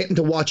getting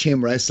to watch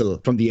him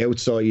wrestle from the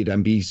outside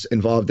and be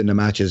involved in the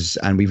matches,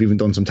 and we've even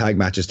done some tag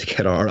matches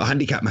together, or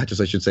handicap matches,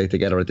 I should say,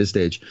 together at this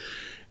stage.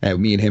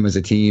 Me and him as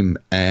a team.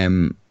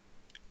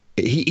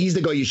 He's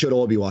the guy you should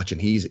all be watching.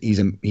 He's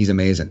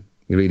amazing.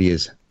 He really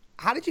is.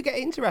 How did you get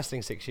into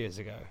wrestling 6 years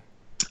ago?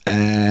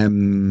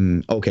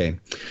 Okay,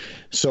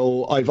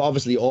 so I've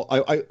obviously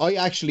I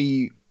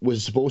actually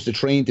was supposed to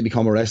train to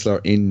become a wrestler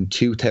in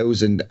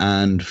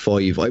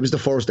 2005. I was the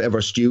first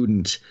ever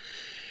student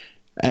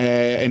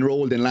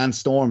enrolled in Lance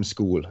Storm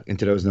School in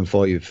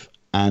 2005,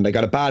 and I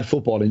got a bad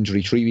football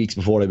injury 3 weeks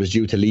before I was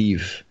due to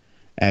leave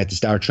to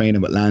start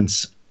training with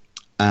Lance,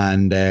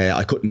 and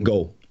I couldn't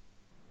go.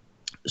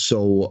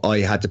 So I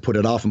had to put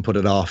it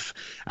off,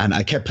 and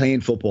I kept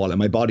playing football, and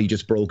my body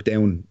just broke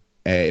down.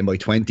 In my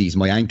 20s,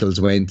 my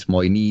ankles went,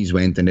 my knees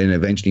went, and then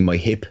eventually my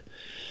hip.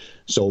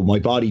 So my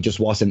body just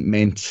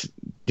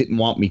didn't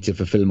want me to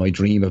fulfill my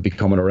dream of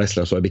becoming a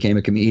wrestler. So I became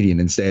a comedian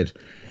instead,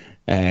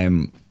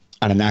 and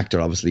an actor,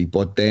 obviously.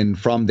 But then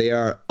from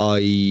there,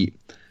 I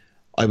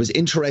was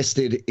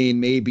interested in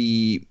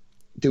maybe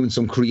doing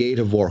some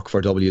creative work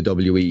for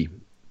WWE.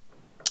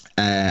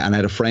 And I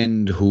had a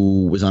friend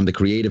who was on the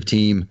creative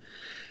team,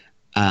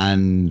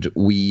 and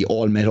we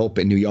all met up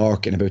in New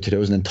York in about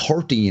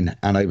 2013,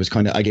 and I was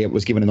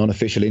given an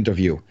unofficial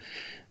interview,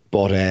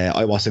 but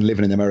I wasn't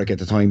living in America at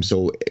the time,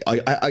 so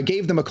I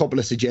gave them a couple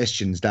of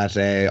suggestions that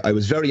I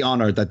was very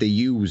honoured that they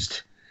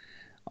used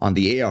on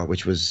the air,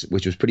 which was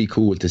pretty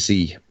cool to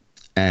see.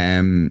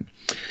 And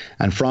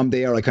from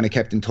there, I kind of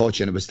kept in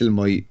touch, and it was still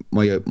my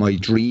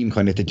dream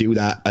kind of to do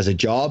that as a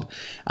job.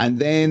 And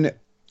then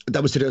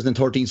that was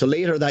 2013. So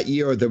later that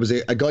year, there was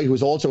a guy who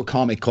was also a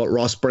comic called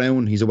Ross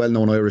Brown. He's a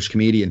well-known Irish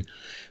comedian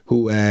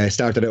who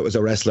started out as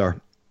a wrestler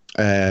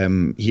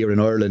here in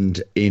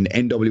Ireland, in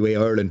NWA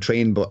Ireland,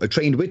 trained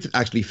with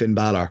actually Finn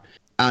Balor,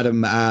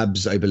 Adam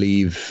Abbs, I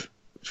believe,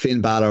 Finn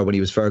Balor when he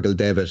was Fergal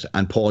Devitt,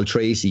 and Paul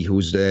Tracy,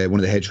 who's one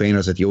of the head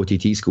trainers at the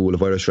OTT School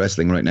of Irish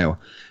Wrestling right now.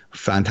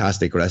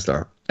 Fantastic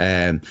wrestler.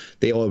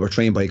 They all were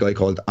trained by a guy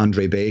called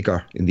Andre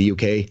Baker in the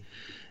UK.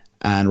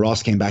 And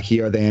Ross came back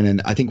here then,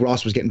 and I think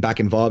Ross was getting back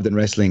involved in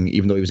wrestling,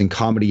 even though he was in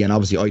comedy, and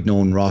obviously I'd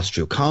known Ross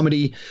through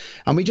comedy.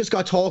 And we just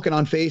got talking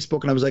on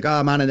Facebook, and I was like,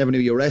 man, I never knew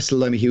you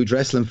wrestled. I'm a huge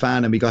wrestling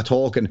fan. And we got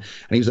talking, and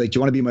he was like, do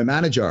you want to be my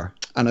manager?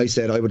 And I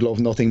said, I would love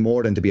nothing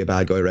more than to be a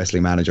bad guy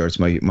wrestling manager. It's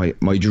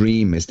my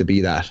dream is to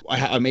be that.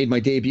 I made my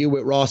debut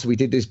with Ross. We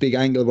did this big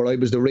angle where I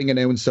was the ring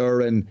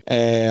announcer, and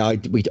I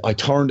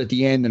turned at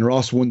the end, and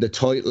Ross won the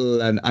title,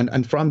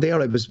 and from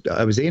there I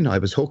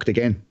was hooked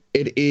again.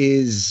 It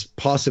is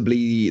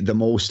possibly the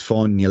most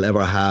fun you'll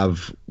ever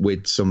have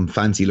with some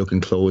fancy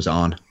looking clothes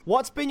on.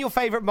 What's been your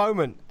favourite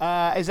moment?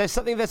 Is there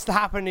something that's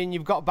happened and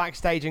you've got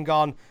backstage and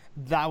gone,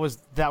 that was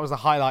the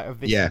highlight of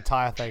this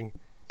entire thing?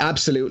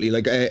 Absolutely.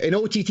 Like in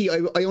OTT,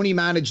 I only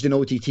managed in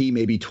OTT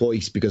maybe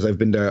twice because I've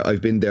been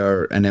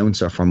their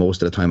announcer for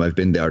most of the time. I've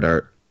been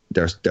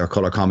their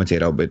colour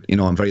commentator, but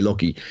I'm very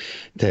lucky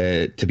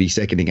to be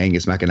seconding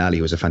Angus McAnally,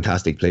 who's a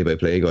fantastic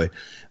play-by-play guy.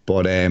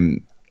 But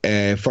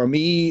for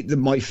me,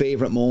 my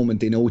favourite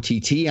moment in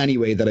OTT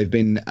anyway that I've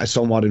been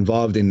somewhat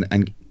involved in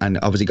and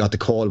obviously got the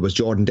call was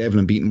Jordan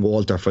Devlin beating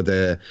Walter for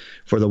the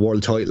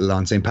world title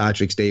on St.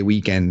 Patrick's Day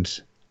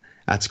weekend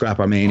at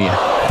Scrapper Mania.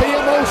 The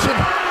emotion.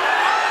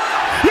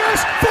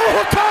 Yes,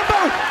 full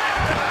combo.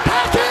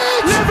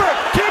 Package. Liver,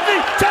 kidney,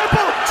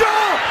 temple,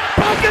 jaw.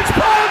 Package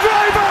pile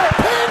driver.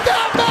 Pin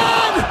that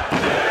man.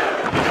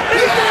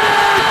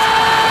 Yeah!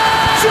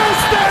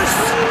 Justice.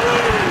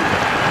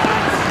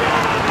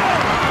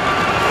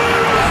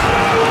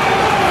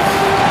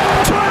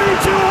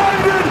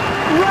 2,200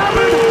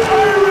 rabid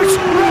Irish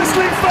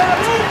wrestling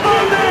fans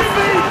on their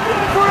feet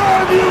for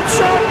our new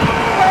champ,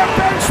 our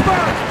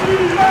benchmark,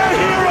 our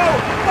hero,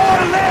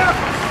 our lair,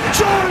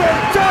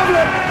 Jordan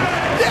Devlin.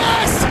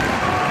 Yes!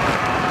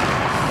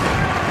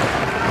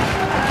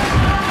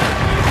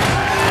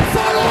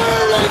 For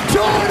Ireland,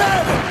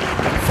 Jordan!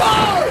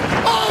 For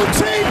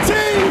OTT!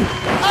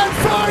 And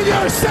for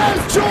yourself,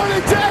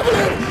 Jordan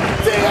Devlin,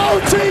 the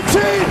OTT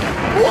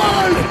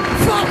World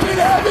fucking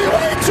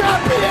Heavyweight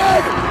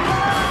Champion!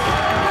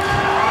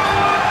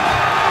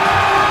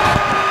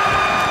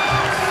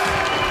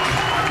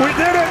 We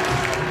did it!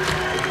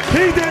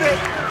 He did it!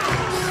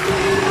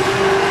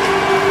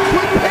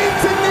 With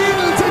pins and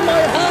needles in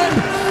my hand,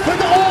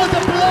 with all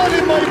the blood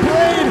in my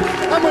brain,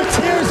 and with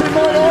tears in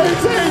my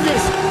eyes,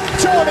 Angus,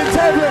 Jordan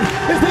Devlin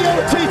is the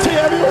OTT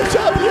Heavyweight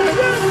Champion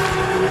again!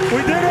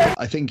 We did it!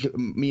 I think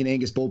me and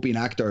Angus both being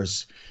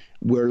actors,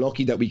 we're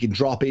lucky that we can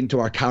drop into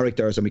our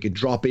characters and we can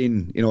drop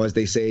in, as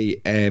they say,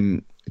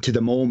 to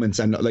the moments.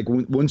 And like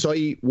once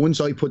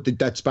I put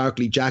that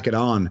sparkly jacket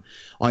on,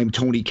 I'm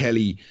Tony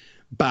Kelly,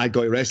 bad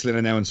guy wrestling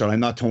announcer. I'm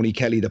not Tony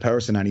Kelly the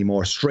person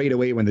anymore. Straight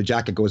away when the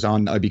jacket goes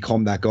on, I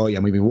become that guy.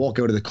 And when we walk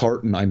out of the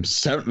curtain, I'm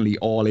certainly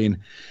all in.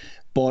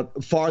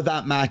 But for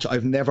that match,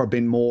 I've never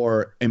been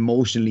more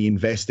emotionally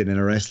invested in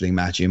a wrestling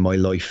match in my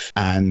life.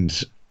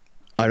 And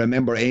I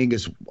remember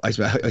Angus, I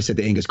said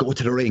to Angus, go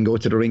to the ring,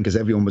 because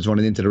everyone was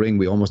running into the ring.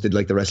 We almost did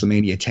like the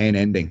WrestleMania 10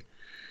 ending,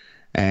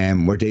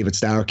 where David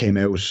Starr came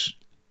out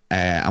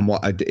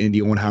and in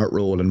the Owen Hart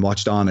role and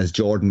watched on as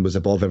Jordan was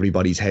above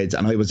everybody's heads,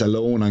 and I was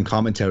alone on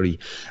commentary.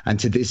 And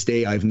to this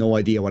day, I have no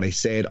idea what I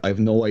said. I have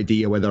no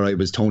idea whether I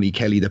was Tony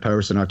Kelly the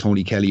person or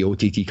Tony Kelly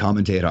OTT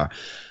commentator.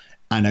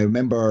 And I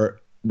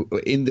remember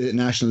in the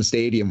National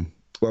Stadium,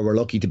 where we're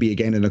lucky to be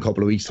again in a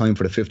couple of weeks' time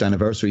for the 5th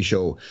anniversary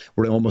show,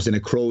 we're almost in a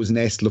crow's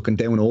nest looking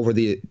down over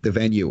the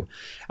venue.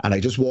 And I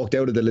just walked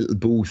out of the little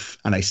booth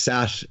and I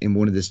sat in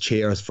one of these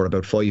chairs for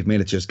about 5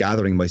 minutes just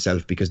gathering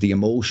myself, because the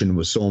emotion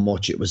was so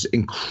much. It was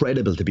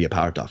incredible to be a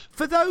part of.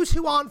 For those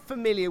who aren't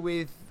familiar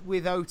with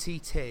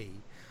OTT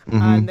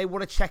and they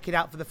want to check it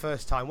out for the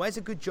first time, where's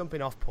a good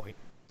jumping off point?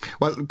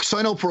 Well,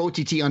 sign up for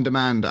OTT On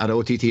Demand at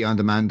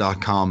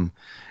OTTOnDemand.com.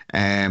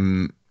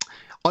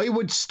 I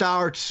would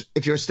start,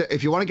 if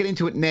you want to get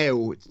into it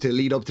now to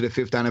lead up to the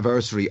 5th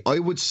anniversary, I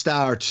would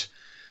start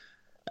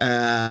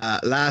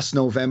last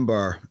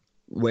November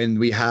when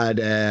we had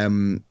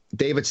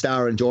David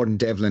Starr and Jordan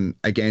Devlin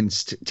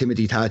against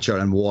Timothy Thatcher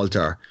and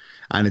Walter.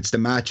 And it's the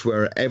match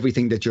where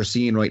everything that you're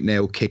seeing right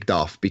now kicked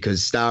off,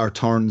 because Starr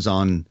turns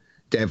on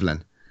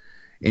Devlin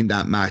in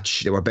that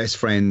match. They were best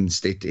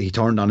friends. He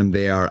turned on him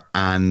there.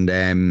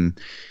 And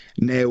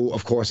now,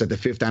 of course, at the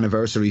 5th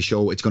anniversary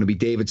show, it's going to be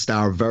David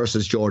Starr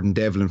versus Jordan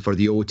Devlin for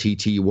the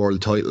OTT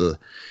world title.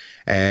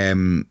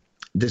 The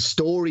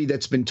story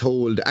that's been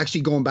told,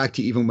 actually going back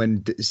to even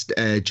when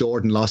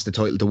Jordan lost the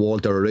title to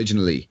Walter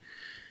originally,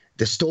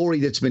 the story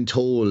that's been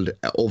told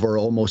over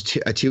almost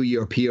a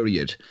 2-year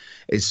period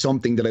is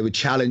something that I would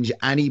challenge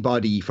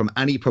anybody from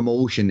any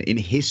promotion in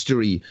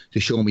history to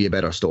show me a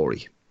better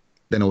story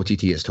than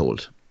OTT has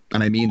told.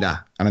 And I mean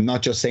that. And I'm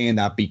not just saying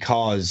that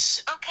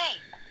because... Okay.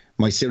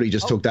 My Siri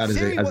just took that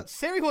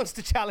Siri wants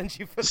to challenge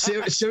you for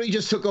that. Siri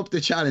just took up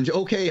the challenge.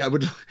 Okay, I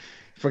would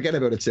forget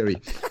about it,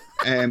 Siri.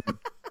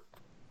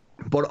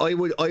 But I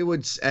would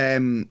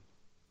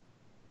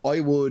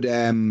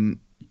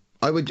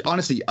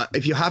honestly,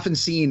 if you haven't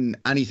seen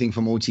anything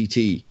from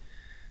OTT,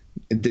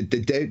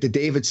 the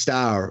David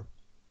Starr,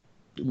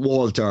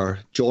 Walter,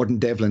 Jordan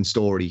Devlin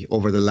story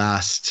over the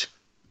last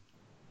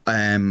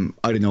I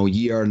don't know,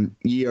 year and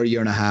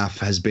a half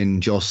has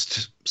been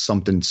just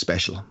something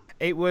special.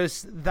 It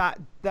was that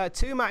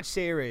 2-match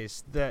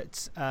series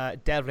that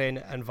Devlin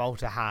and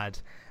Walter had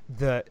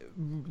that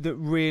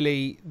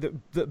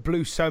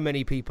blew so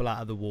many people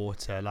out of the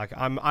water. Like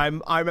I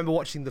remember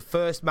watching the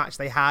first match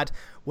they had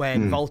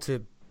when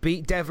Walter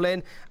beat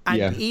Devlin,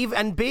 and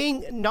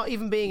not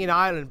even being in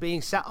Ireland,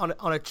 being sat on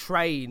a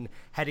train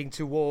heading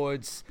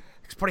towards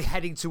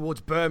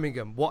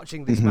Birmingham,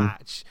 watching this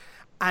match.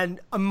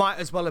 And I might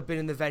as well have been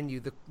in the venue.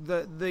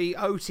 The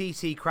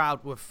OTT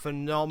crowd were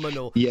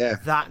phenomenal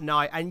that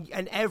night.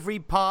 And every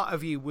part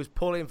of you was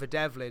pulling for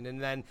Devlin,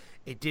 and then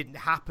it didn't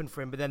happen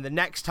for him. But then the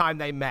next time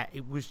they met,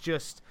 it was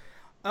just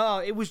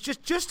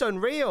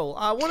unreal.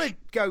 I want to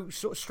go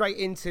sort of straight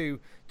into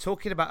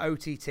talking about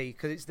OTT,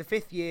 because it's the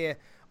 5th year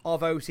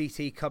of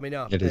OTT coming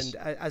up. It is.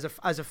 And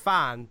as a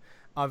fan,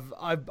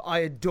 I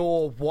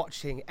adore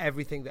watching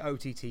everything that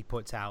OTT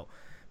puts out,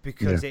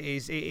 because it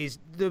is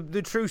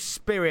the true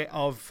spirit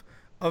of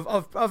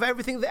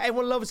everything that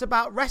everyone loves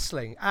about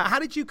wrestling. How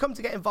did you come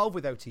to get involved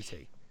with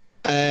OTT?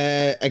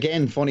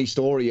 Again, funny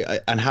story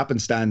and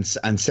happenstance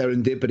and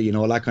serendipity and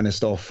all that kind of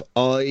stuff.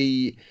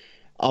 I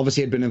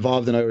obviously had been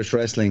involved in Irish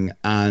wrestling,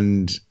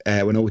 and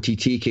when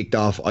OTT kicked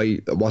off, I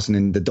wasn't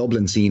in the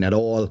Dublin scene at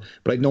all,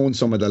 but I'd known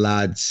some of the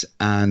lads,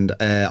 and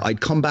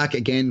I'd come back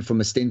again from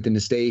a stint in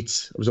the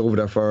States. I was over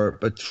there for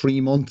about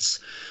 3 months.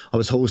 I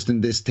was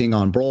hosting this thing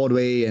on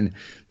Broadway, and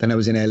then I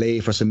was in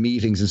LA for some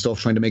meetings and stuff,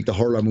 trying to make the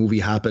Hurler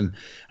movie happen.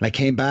 And I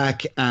came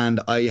back,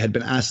 and I had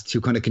been asked to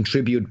kind of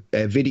contribute,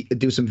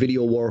 do some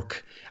video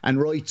work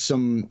and write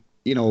some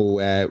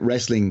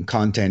wrestling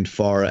content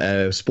for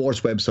a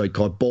sports website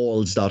called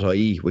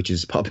balls.ie, which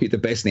is probably the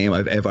best name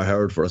I've ever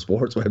heard for a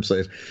sports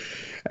website.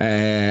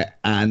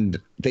 And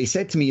they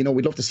said to me,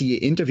 we'd love to see you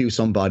interview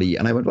somebody.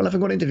 And I went, well, if I'm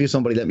going to interview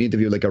somebody, let me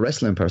interview like a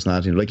wrestling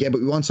personality. And they're like, yeah,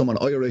 but we want someone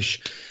Irish.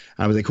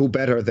 And I was like, who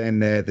better than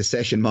the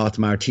session moth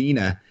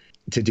Martina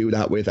to do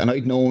that with? And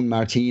I'd known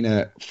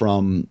Martina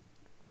from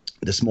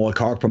the small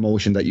Cork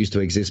promotion that used to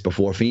exist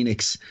before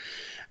Phoenix.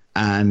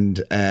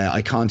 And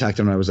I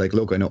contacted her and I was like,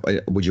 look, I know,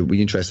 would you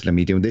be interested in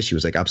me doing this? She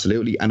was like,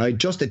 absolutely. And I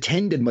just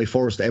attended my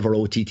first ever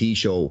OTT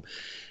show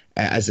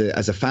as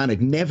a fan.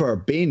 I'd never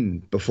been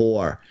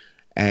before.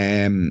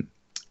 It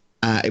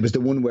was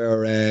the one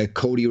where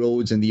Cody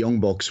Rhodes and the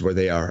Young Bucks were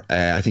there.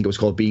 I think it was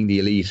called Being the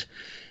Elite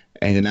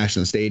in the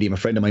National Stadium. A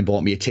friend of mine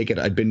bought me a ticket.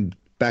 I'd been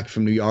back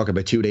from New York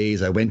about 2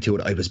 days. I went to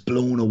it. I was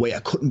blown away. I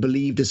couldn't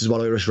believe this is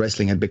what Irish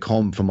wrestling had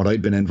become from what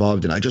I'd been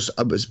involved in. I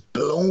was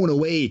blown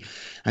away.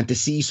 And to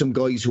see some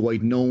guys who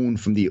I'd known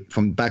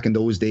from back in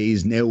those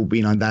days now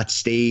being on that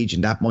stage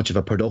and that much of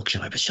a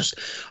production, I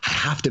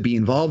have to be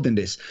involved in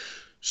this.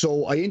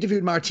 So I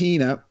interviewed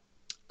Martina,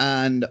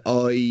 and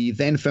I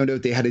then found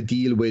out they had a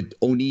deal with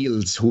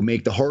O'Neill's, who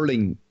make the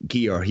hurling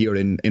gear here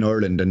in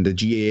Ireland, and the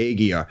GAA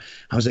gear.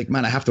 I was like,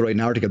 man, I have to write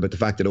an article about the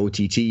fact that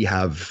OTT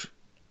have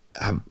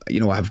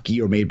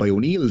gear made by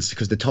O'Neill's,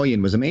 because the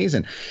tie-in was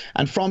amazing.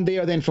 And from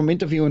there, then from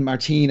interviewing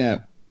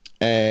Martina,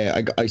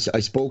 I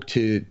spoke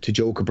to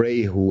Joe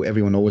Cabray, who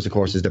everyone knows, of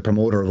course, is the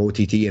promoter of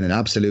OTT and an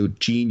absolute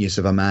genius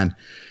of a man.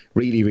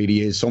 Really,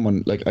 really is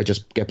someone like I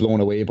just get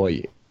blown away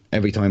by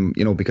every time,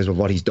 because of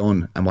what he's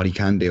done and what he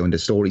can do and the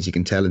stories he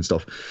can tell and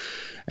stuff.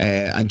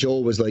 And Joe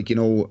was like,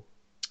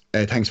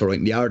 thanks for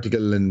writing the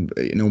article, and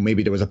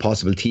maybe there was a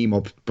possible team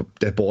up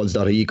that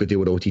balls.ie could do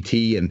with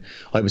OTT, and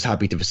I was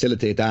happy to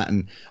facilitate that.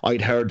 And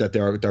I'd heard that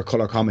their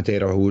colour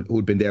commentator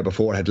who'd been there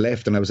before had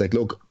left, and I was like,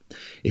 look,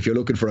 if you're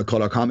looking for a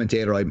colour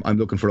commentator, I'm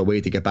looking for a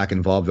way to get back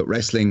involved with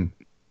wrestling.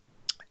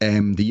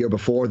 The year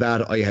before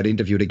that, I had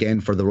interviewed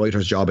again for the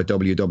writer's job at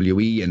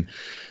WWE, and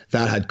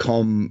that had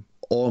come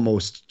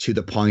almost to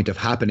the point of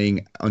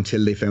happening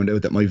until they found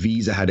out that my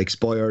visa had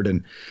expired,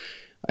 and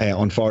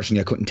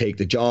unfortunately I couldn't take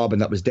the job,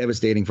 and that was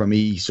devastating for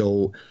me.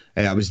 So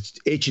I was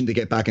itching to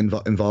get back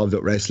involved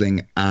with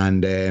wrestling,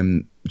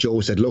 and Joe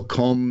said, look,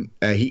 come.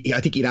 I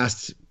think he'd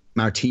asked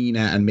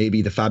Martina and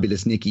maybe the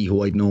fabulous Nikki,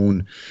 who I'd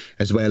known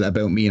as well,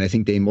 about me, and I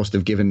think they must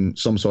have given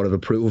some sort of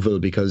approval,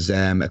 because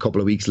a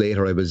couple of weeks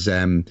later I was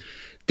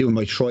doing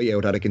my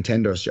tryout at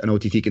an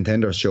OTT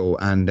Contenders show,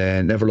 and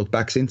never looked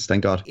back since,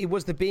 thank God. It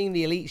was the Being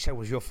the Elite show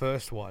was your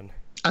first one.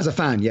 As a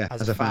fan, yeah.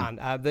 As a fan.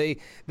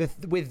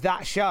 With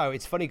that show,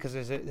 it's funny because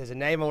there's a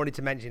name I wanted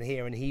to mention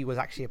here, and he was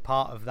actually a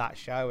part of that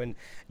show. And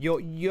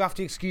you have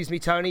to excuse me,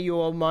 Tony.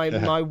 You're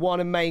my one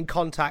and main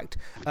contact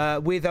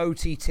with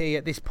OTT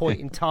at this point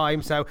in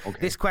time. So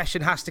This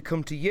question has to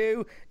come to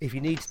you. If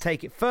you need to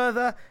take it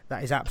further,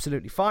 that is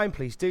absolutely fine.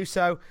 Please do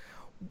so.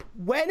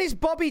 When is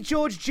Bobby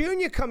George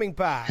Jr. coming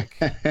back?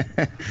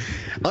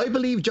 I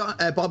believe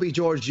Bobby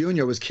George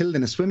Jr. was killed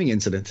in a swimming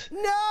incident.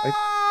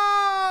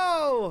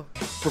 No!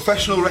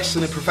 Professional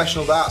wrestling and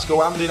professional darts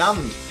go hand in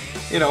hand.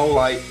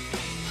 Like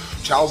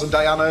Charles and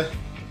Diana,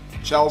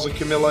 Charles and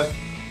Camilla,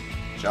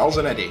 Charles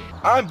and Eddie.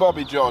 I'm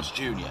Bobby George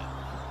Jr.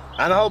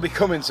 and I'll be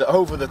coming to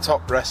Over the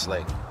Top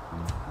Wrestling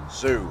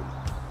soon.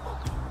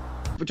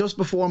 Just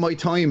before my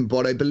time,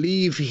 but I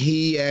believe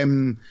he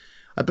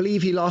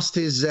lost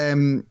his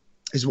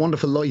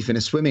wonderful life in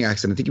a swimming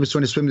accident. I think he was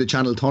trying to swim the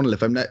Channel Tunnel.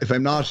 If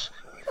I'm not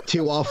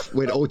too off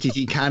with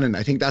OTT canon,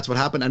 I think that's what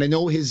happened. And I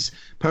know his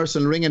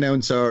personal ring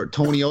announcer,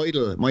 Tony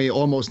Idol, my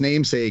almost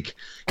namesake,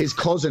 his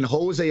cousin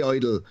Jose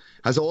Idol,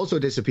 has also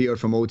disappeared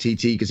from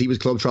OTT because he was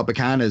Club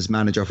Tropicana's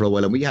manager for a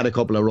while, and we had a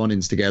couple of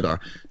run-ins together.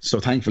 So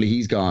thankfully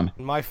he's gone.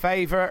 My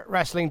favourite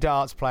wrestling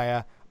darts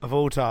player of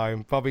all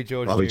time, Bobby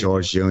George. Bobby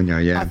George Jr.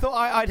 Yeah. I thought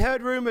I'd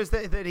heard rumours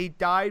that he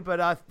died,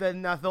 but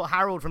then I thought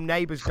Harold from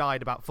Neighbours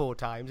died about 4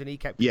 times, and he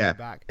kept coming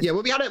back. Yeah.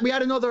 Well, we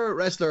had another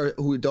wrestler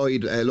who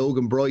died,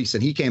 Logan Bryce,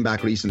 and he came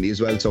back recently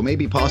as well. So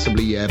maybe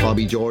possibly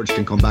Bobby George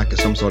can come back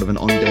as some sort of an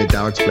undead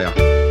darts player.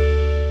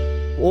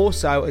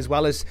 Also, as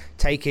well as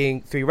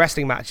taking 3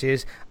 wrestling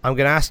matches, I'm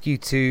going to ask you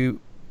to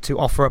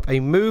offer up a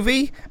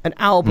movie, an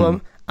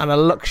album, and a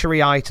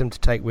luxury item to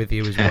take with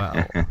you as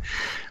well.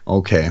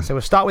 Okay. So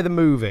we'll start with a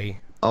movie.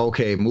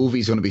 Okay,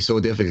 movie's going to be so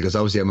difficult because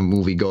obviously I'm a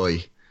movie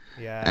guy.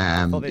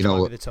 Yeah.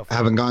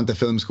 Having gone to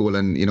film school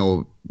and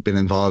been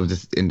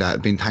involved in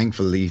that, been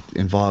thankfully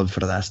involved for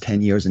the last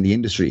 10 years in the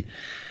industry.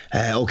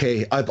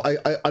 Okay,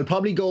 I'll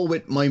probably go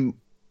with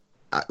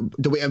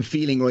the way I'm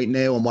feeling right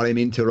now and what I'm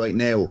into right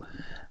now.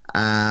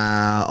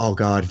 Oh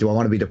God, do I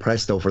want to be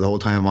depressed though for the whole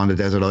time I'm on the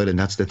desert island?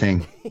 That's the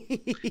thing.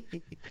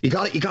 You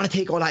got to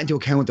take all that into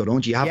account though,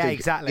 don't you? Yeah,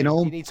 exactly.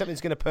 You need something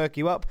that's going to perk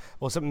you up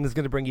or something that's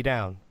going to bring you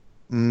down.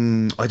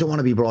 I don't want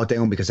to be brought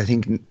down because I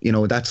think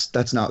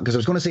that's not, because I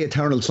was going to say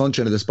Eternal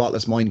Sunshine of the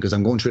Spotless Mind because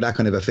I'm going through that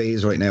kind of a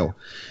phase right now,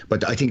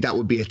 but I think that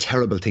would be a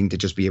terrible thing to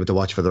just be able to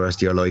watch for the rest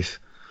of your life.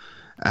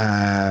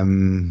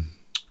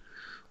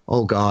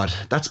 Oh God,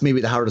 that's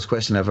maybe the hardest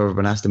question I've ever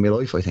been asked in my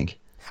life, I think.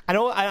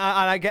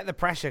 I get the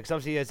pressure because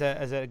obviously as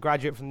a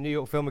graduate from the New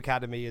York Film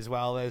Academy as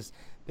well, there's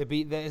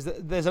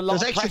a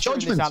lot of pressure in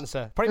this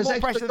answer. Probably more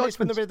pressure than this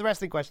from the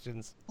wrestling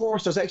questions. Of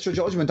course, there's extra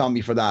judgment on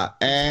me for that.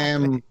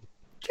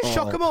 Just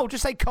shock them all.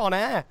 Just say Con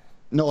Air.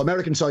 No,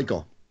 American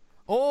Psycho.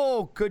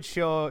 Oh, good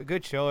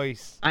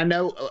choice. And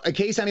now, in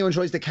case anyone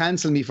tries to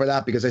cancel me for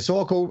that, because I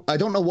saw I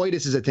don't know why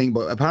this is a thing,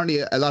 but apparently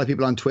a lot of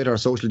people on Twitter,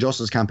 social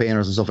justice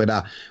campaigners and stuff like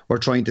that, were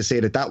trying to say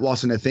that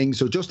wasn't a thing.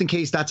 So just in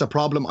case that's a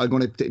problem, I'm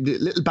going to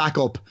little back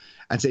up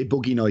and say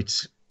Boogie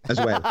Nights as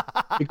well,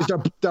 because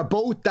they're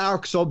both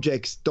dark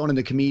subjects done in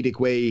a comedic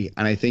way,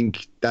 and I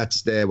think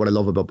that's what I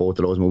love about both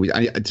of those movies.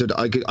 And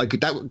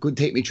that could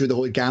take me through the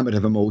whole gamut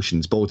of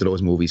emotions. Both of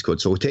those movies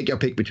could. So take your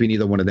pick between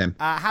either one of them.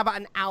 How about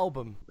an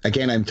album?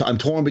 Again, I'm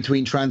torn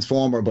between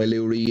Transformer by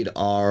Lou Reed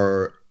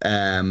or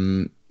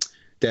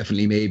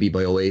Definitely Maybe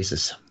by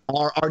Oasis,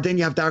 or then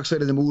you have Dark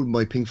Side of the Moon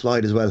by Pink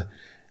Floyd as well.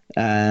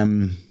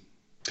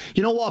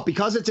 You know what?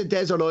 Because it's a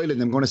desert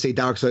island, I'm going to say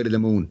Dark Side of the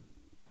Moon.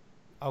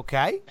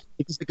 Okay.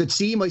 Because I could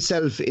see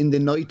myself in the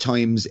night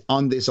times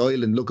on this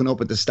island looking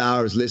up at the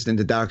stars, listening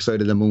to Dark Side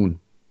of the Moon.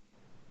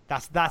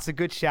 That's a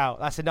good shout.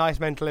 That's a nice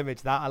mental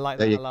image. I like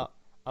that a lot.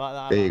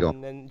 There you go.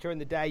 And then during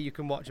the day you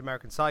can watch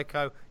American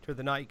Psycho. During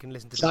the night you can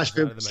listen to Dark Side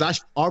of the Moon. Slash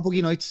our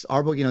Boogie Nights.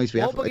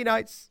 Boogie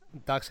Nights.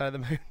 Dark Side of the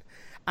Moon.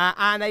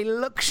 And a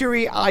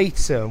luxury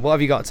item. What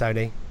have you got,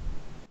 Tony?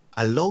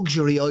 A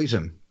luxury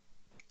item.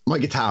 My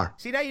guitar.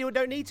 See, now you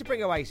don't need to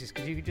bring Oasis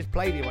because you can just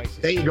play the Oasis.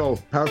 There you go.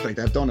 Perfect.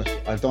 I've done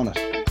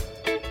it.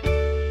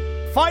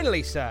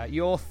 Finally, sir,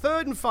 your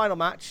third and final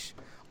match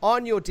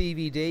on your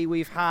DVD.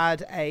 We've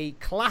had a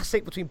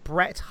classic between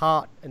Bret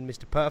Hart and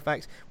Mr.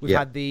 Perfect. We've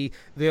had the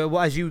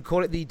as you would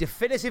call it, the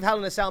definitive Hell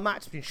in a Cell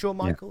match between Shawn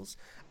Michaels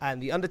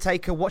and The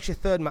Undertaker. What's your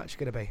third match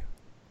going to be?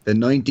 The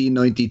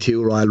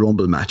 1992 Royal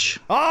Rumble match.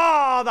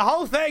 Oh, the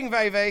whole thing,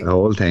 baby. The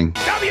whole thing.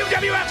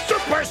 WWF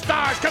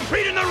Superstars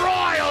compete in the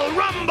Royal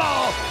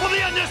Rumble for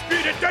the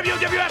undisputed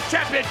WWF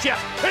Championship,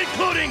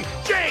 including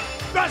Jake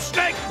the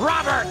Snake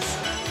Roberts,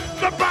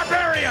 the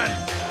Barbarian,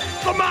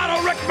 the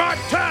Model Rick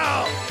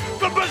Martel,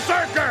 the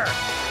Berserker,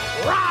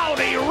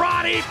 Rowdy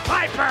Roddy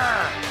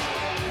Piper,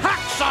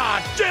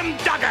 Hacksaw Jim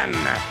Duggan,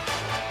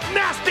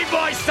 Nasty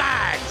Boy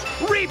Sags,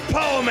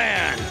 Repo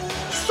Man,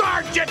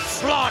 Sergeant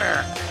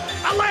Slaughter,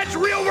 alleged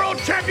real-world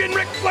champion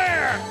Ric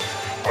Flair,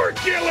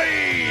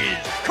 Hercules,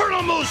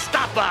 Colonel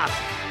Mustafa,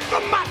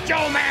 the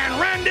Macho Man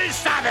Randy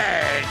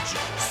Savage,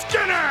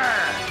 Skinner,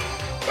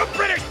 the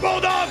British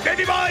Bulldog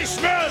Davey Boy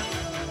Smith,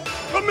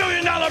 the $1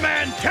 Million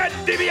Man Ted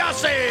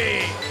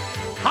DiBiase,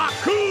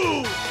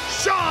 Haku,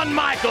 Shawn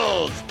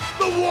Michaels,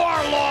 the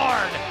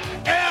Warlord,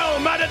 El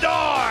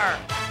Matador,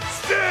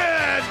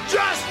 Sid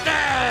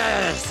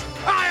Justice,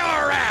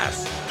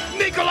 IRS,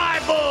 Nikolai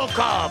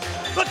Volkov,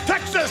 the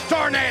Texas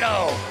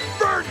Tornado,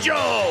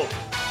 Virgil,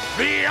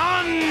 The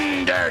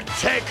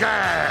Undertaker,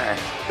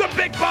 the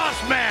Big Boss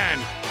Man,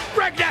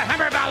 Greg the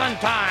Hammer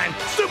Valentine,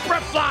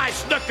 Superfly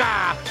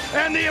Snuka,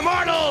 and the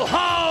immortal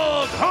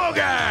Hulk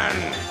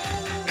Hogan.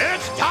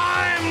 It's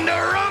time to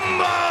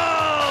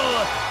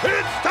rumble!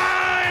 It's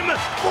time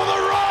for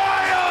the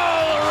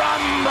Royal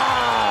Rumble!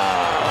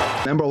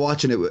 I remember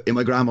watching it in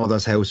my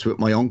grandmother's house with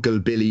my uncle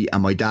Billy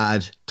and my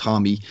dad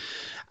Tommy.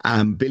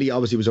 Billy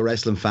obviously was a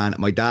wrestling fan.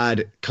 My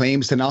dad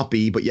claims to not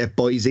be, but yet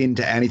buys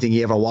into anything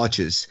he ever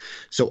watches.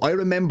 So I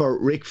remember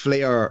Ric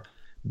Flair,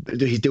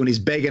 he's doing his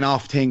begging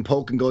off thing,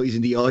 poking guys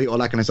in the eye, all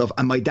that kind of stuff.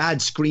 And my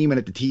dad screaming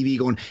at the TV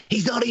going,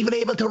 he's not even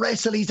able to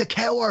wrestle. He's a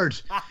coward.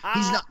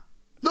 He's not.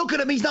 Look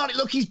at him. He's not.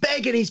 Look, he's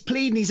begging. He's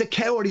pleading. He's a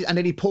coward. And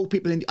then he poked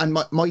people in. And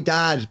my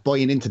dad,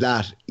 buying into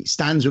that,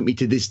 stands with me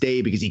to this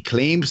day because he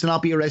claims to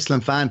not be a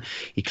wrestling fan.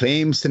 He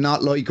claims to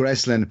not like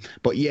wrestling.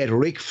 But yet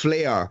Ric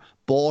Flair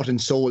bought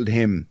and sold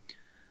him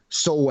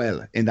so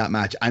well in that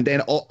match. And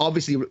then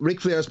obviously Ric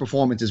Flair's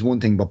performance is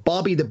one thing, but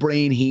Bobby the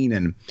Brain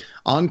Heenan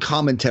on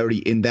commentary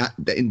in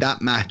that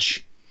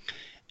match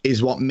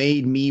is what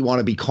made me want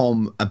to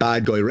become a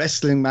Bad Guy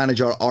Wrestling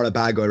manager or a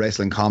Bad Guy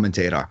Wrestling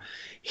commentator.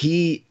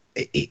 Ric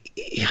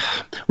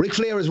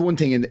Flair is one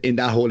thing in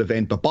that whole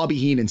event, but Bobby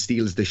Heenan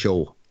steals the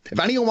show. If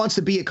anyone wants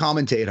to be a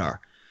commentator,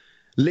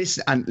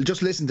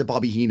 listen to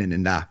Bobby Heenan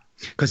in that,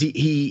 because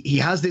he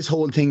has this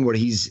whole thing where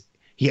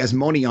he has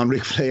money on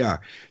Ric Flair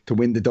to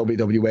win the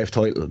WWF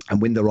title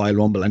and win the Royal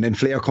Rumble, and then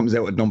Flair comes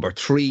out at number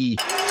 3.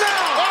 No!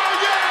 Oh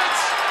yes!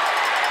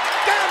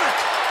 Damn it!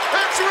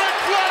 It's Ric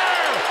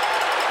Flair!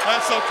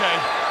 That's okay.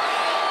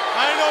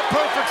 I know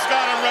Perfect's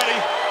got him ready.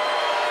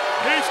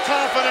 He's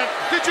confident.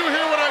 Did you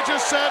hear what I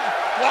just said?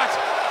 What?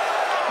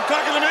 You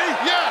talking to me?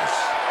 Yes.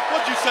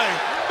 What'd you say?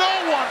 No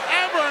one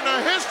ever in the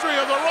history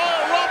of the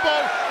Royal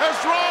Rumble has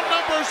drawn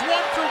numbers 1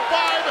 through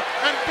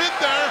 5 and been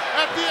there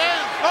at the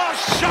end. Oh,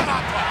 shut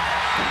up!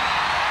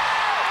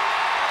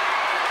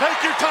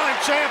 Take your time,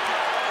 champ.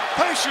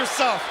 Pace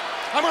yourself.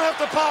 I'm going to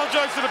have to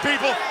apologize to the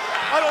people.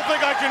 I don't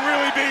think I can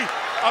really be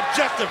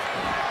objective.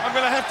 I'm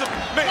going to have to...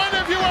 When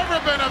have you ever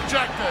been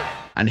objective?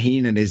 And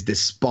Heenan is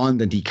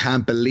despondent. He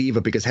can't believe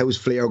it, because how is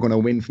Flair going to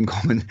win from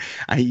coming?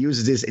 And he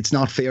uses this, it's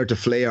not fair to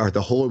Flair,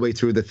 the whole way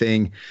through the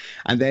thing.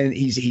 And then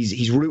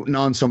he's rooting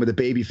on some of the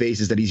baby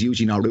faces that he's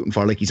usually not rooting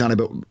for. Like he's on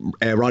about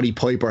Roddy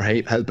Piper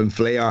helping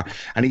Flair.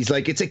 And he's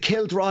like, it's a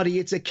kilt, Roddy,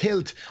 it's a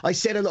kilt. I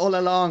said it all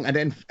along. And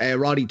then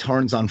Roddy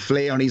turns on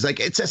Flair and he's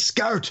like, it's a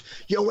skirt.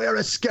 You wear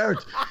a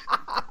skirt.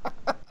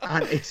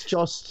 And it's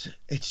just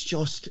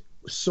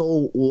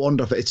so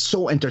wonderful. It's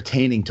so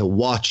entertaining to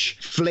watch.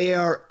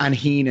 Flair and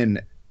Heenan,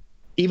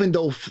 even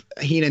though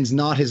Heenan's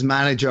not his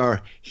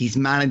manager, he's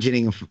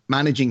managing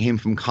him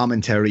from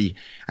commentary.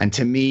 And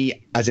to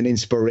me, as an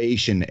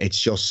inspiration, it's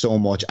just so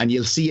much. And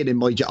you'll see it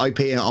in I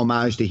pay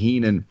homage to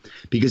Heenan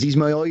because he's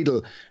my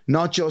idol,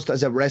 not just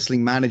as a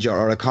wrestling manager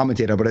or a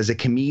commentator, but as a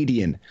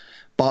comedian.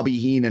 Bobby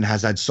Heenan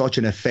has had such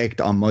an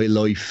effect on my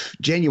life,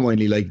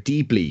 genuinely, like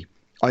deeply.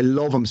 I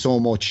love him so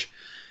much.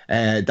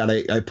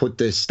 That I put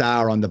the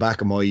star on the back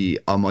of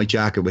my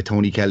jacket with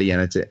Tony Kelly,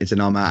 and it's an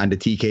homage, and the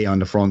TK on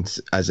the front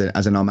as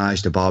an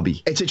homage to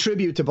Bobby. It's a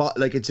tribute to Bobby.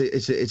 Like it's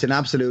an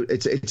absolute.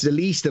 It's the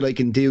least that I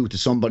can do to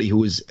somebody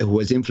who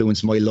has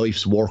influenced my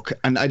life's work,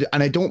 and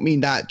I don't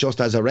mean that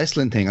just as a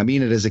wrestling thing. I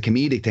mean it as a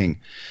comedic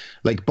thing.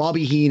 Like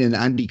Bobby Heenan,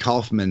 Andy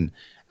Kaufman,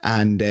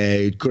 and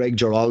Greg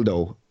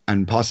Giraldo,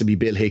 and possibly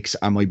Bill Hicks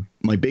are my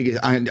biggest,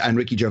 and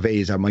Ricky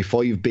Gervais are my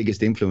 5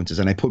 biggest influences.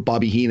 And I put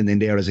Bobby Heenan in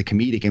there as a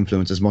comedic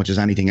influence as much as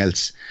anything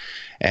else.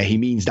 He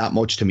means that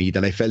much to me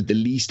that I felt the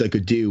least I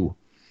could do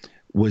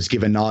was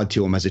give a nod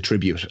to him as a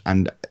tribute.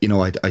 And, you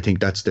know, I think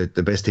that's the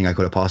best thing I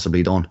could have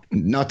possibly done.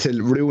 Not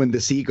to ruin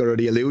the secret or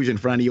the illusion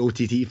for any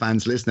OTT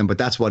fans listening, but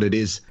that's what it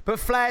is. But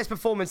Flair's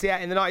performance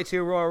in the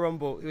 92 Royal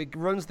Rumble, it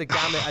runs the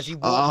gamut as he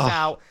walks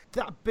out.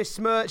 That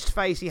besmirched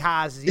face he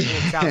has as he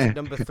walks out at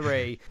number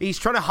 3. He's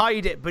trying to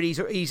hide it, but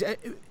he's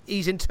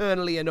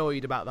internally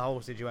annoyed about the whole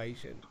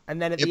situation.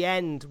 And then at the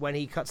end, when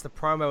he cuts the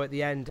promo at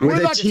the end...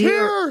 With a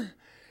tear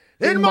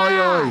in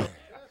my eye!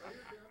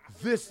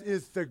 This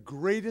is the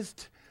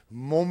greatest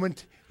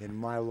moment in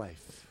my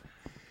life.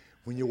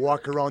 When you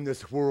walk around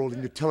this world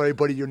and you tell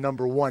everybody you're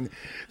number 1,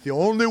 the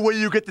only way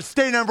you get to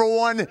stay number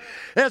 1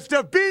 is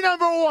to be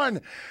number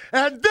 1.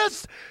 And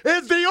this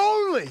is the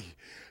only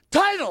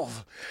title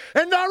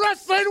in the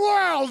wrestling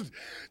world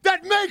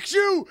that makes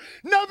you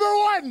number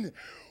 1.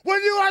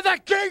 When you are the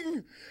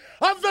king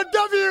of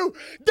the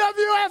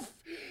WWF,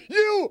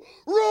 you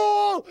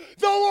rule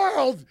the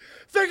world.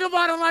 Think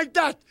about it like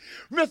that,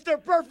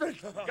 Mr.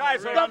 Perfect.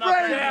 Guys, hold on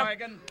up the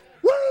wagon.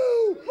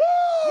 Woo! Woo!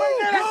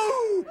 We did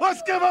it!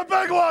 Let's give a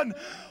big one!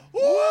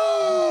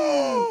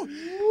 Woo!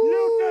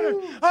 You did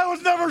it! I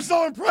was never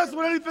so impressed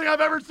with anything I've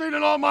ever seen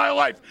in all my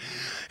life.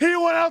 He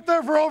went out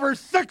there for over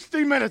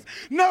 60 minutes,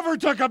 never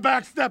took a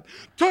back step,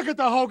 took it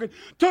to Hogan,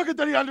 took it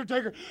to The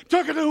Undertaker,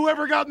 took it to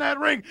whoever got in that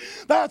ring.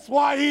 That's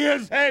why he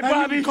is, hey,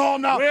 Bobby, you can call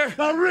him now,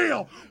 the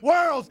real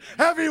world's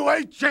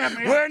heavyweight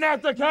champion. We're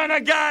not the kind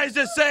of guys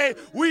that say,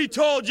 we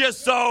told you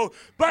so,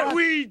 but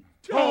we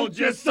told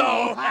you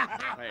so.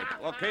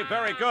 Okay,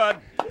 very good.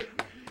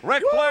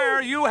 Ric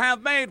Flair, you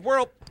have made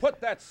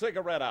put that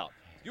cigarette out.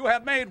 You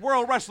have made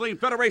World Wrestling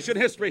Federation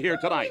history here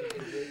tonight.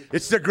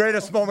 It's the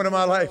greatest moment of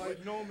my life.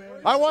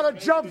 I want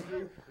to jump.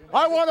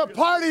 I want to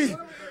party.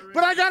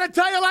 But I got to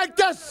tell you like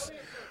this.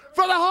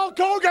 For the Hulk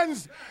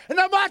Hogans and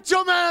the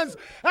Macho Mans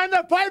and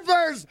the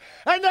Pipers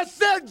and the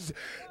Sids,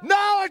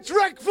 now it's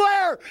Ric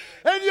Flair.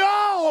 And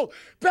y'all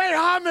pay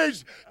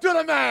homage to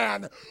the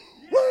man.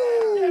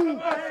 Woo!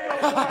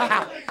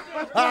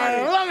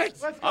 I love it.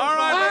 All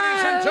right,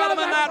 ladies and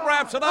gentlemen, that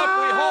wraps it up.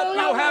 We hope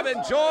you have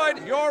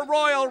enjoyed your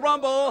Royal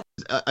Rumble.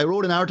 I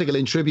wrote an article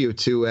in tribute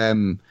to, I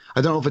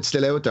don't know if it's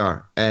still out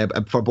there,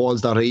 for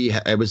Balls.ie.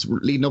 I was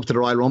leading up to the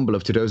Royal Rumble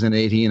of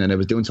 2018 and I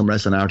was doing some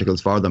wrestling articles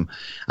for them.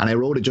 And I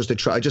wrote it just to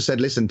try. I just said,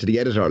 listen to the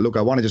editor, look,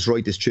 I want to just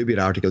write this tribute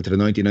article to the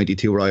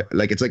 1992 Royal,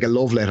 like it's like a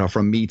love letter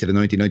from me to the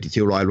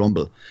 1992 Royal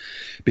Rumble.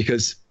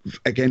 Because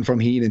again from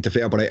Heenan, to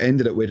fair, but I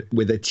ended it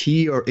with a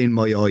tear in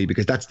my eye,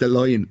 because that's the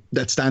line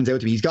that stands out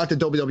to me. He's got the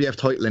WWF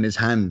title in his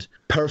hand.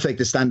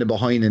 Perfect is standing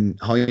behind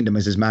him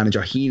as his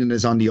manager. Heenan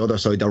is on the other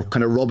side. They're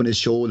kind of rubbing his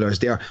shoulders.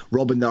 They're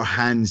rubbing their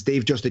hands.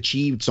 They've just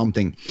achieved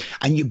something.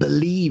 And you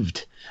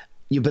believed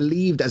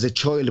as a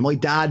child. My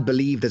dad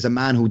believed, as a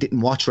man who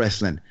didn't watch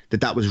wrestling,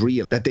 that was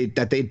real, that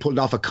they'd pulled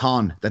off a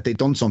con, that they'd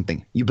done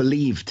something. You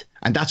believed.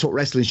 And that's what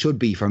wrestling should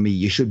be for me.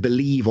 You should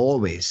believe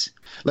always.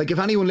 Like, if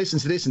anyone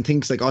listens to this and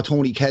thinks like, oh,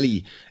 Tony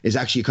Kelly is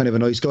actually kind of a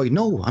nice guy.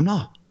 No, I'm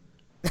not.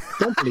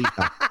 Don't believe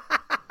that.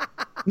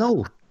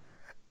 No.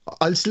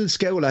 I'll still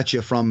scowl at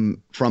you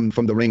from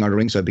the ring or the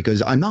ringside,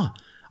 because I'm not.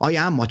 I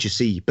am what you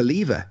see.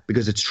 Believe it,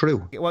 because it's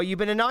true. Well, you've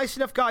been a nice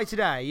enough guy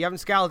today. You haven't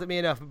scowled at me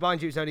enough. But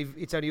mind you,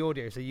 it's only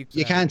audio, so you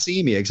can't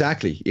see me.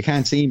 Exactly, you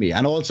can't see me.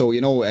 And also,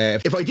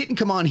 if I didn't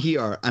come on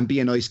here and be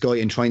a nice guy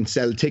and try and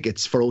sell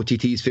tickets for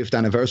OTT's 5th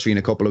anniversary in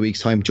a couple of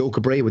weeks' time, Joe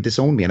Cabray would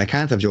disown me, and I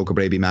can't have Joe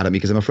Cabray be mad at me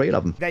because I'm afraid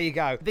of him. There you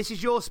go. This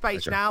is your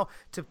space now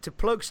to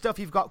plug stuff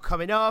you've got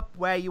coming up,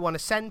 where you want to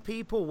send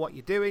people, what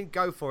you're doing.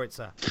 Go for it,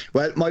 sir.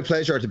 Well, my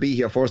pleasure to be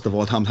here. First of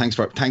all, Tom, thanks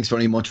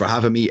very much for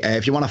having me.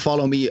 If you want to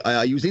follow me,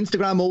 I use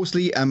Instagram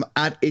mostly. I'm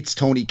at It's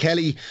Tony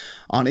Kelly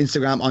on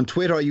Instagram. On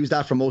Twitter, I use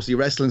that for mostly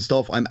wrestling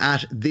stuff. I'm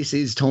at This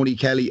Is Tony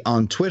Kelly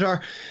on Twitter.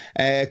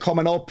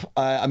 Coming up,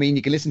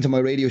 you can listen to my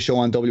radio show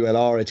on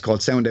WLR. It's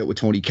called Sound Out with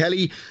Tony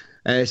Kelly.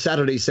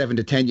 Saturday 7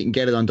 to 10. You can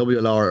get it on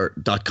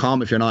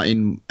WLR.com if you're not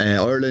in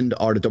Ireland,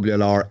 or the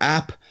WLR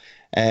app.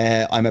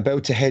 I'm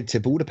about to head to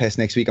Budapest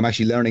next week. I'm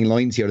actually learning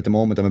lines here at the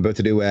moment. I'm about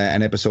to do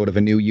an episode of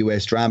a new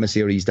US drama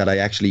series that I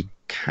actually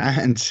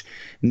can't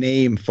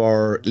name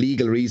for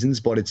legal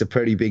reasons, but it's a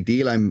pretty big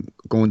deal. I'm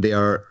going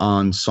there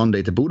on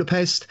Sunday to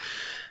Budapest.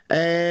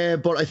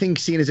 But I think,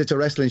 seeing as it's a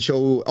wrestling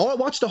show,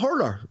 watch The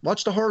Hurler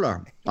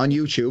on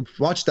YouTube.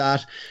 Watch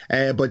that.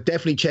 But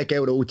definitely check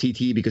out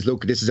OTT, because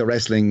look, this is a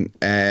wrestling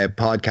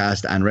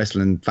podcast, and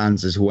wrestling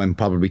fans is who I'm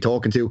probably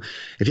talking to.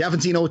 If you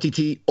haven't seen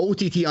OTT,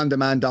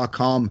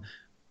 OTTondemand.com.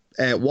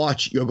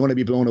 Watch, you're going to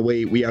be blown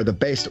away. We are the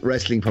best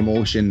wrestling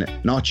promotion,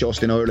 not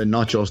just in Ireland,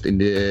 not just in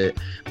the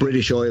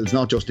British Isles,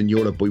 not just in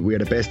Europe, but we are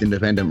the best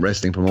independent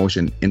wrestling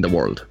promotion in the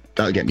world.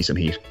 That'll get me some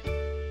heat.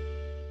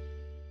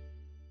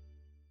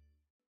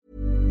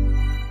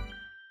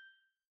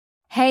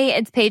 Hey,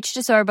 it's Paige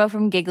DeSorbo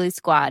from Giggly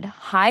Squad.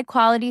 High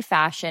quality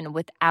fashion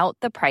without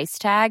the price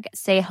tag.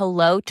 Say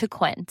hello to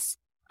Quince.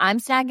 I'm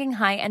snagging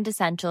high-end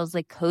essentials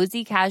like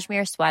cozy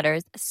cashmere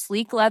sweaters,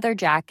 sleek leather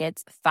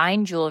jackets,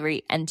 fine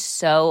jewelry, and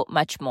so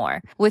much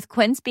more. With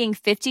Quince being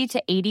 50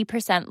 to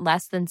 80%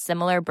 less than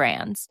similar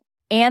brands.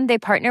 And they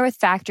partner with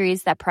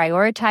factories that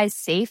prioritize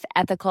safe,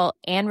 ethical,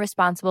 and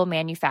responsible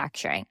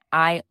manufacturing.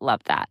 I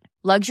love that.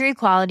 Luxury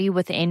quality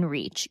within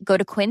reach. Go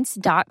to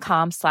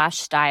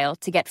quince.com/style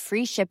to get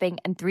free shipping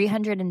and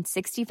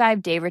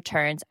 365-day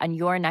returns on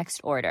your next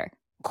order.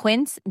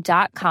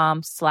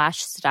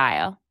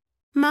 Quince.com/style.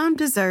 Mom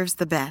deserves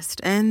the best,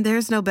 and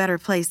there's no better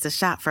place to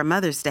shop for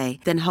Mother's Day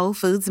than Whole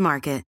Foods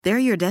Market. They're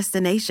your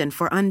destination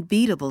for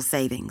unbeatable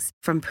savings,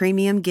 from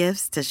premium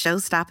gifts to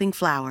show-stopping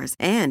flowers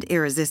and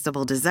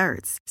irresistible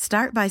desserts.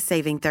 Start by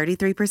saving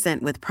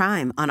 33% with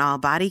Prime on all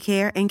body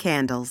care and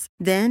candles.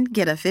 Then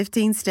get a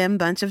 15-stem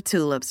bunch of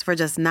tulips for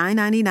just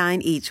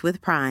 $9.99 each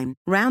with Prime.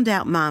 Round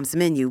out Mom's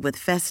menu with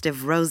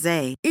festive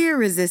rosé,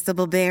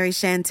 irresistible berry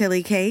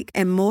chantilly cake,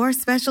 and more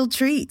special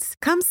treats.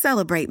 Come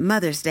celebrate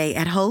Mother's Day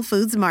at Whole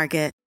Foods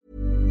Market.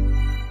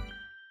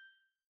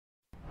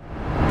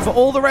 For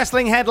all the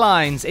wrestling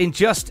headlines in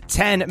just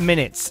 10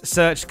 minutes,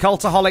 search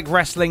Cultaholic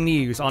Wrestling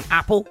News on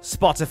Apple,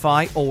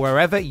 Spotify, or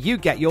wherever you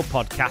get your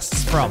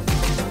podcasts from.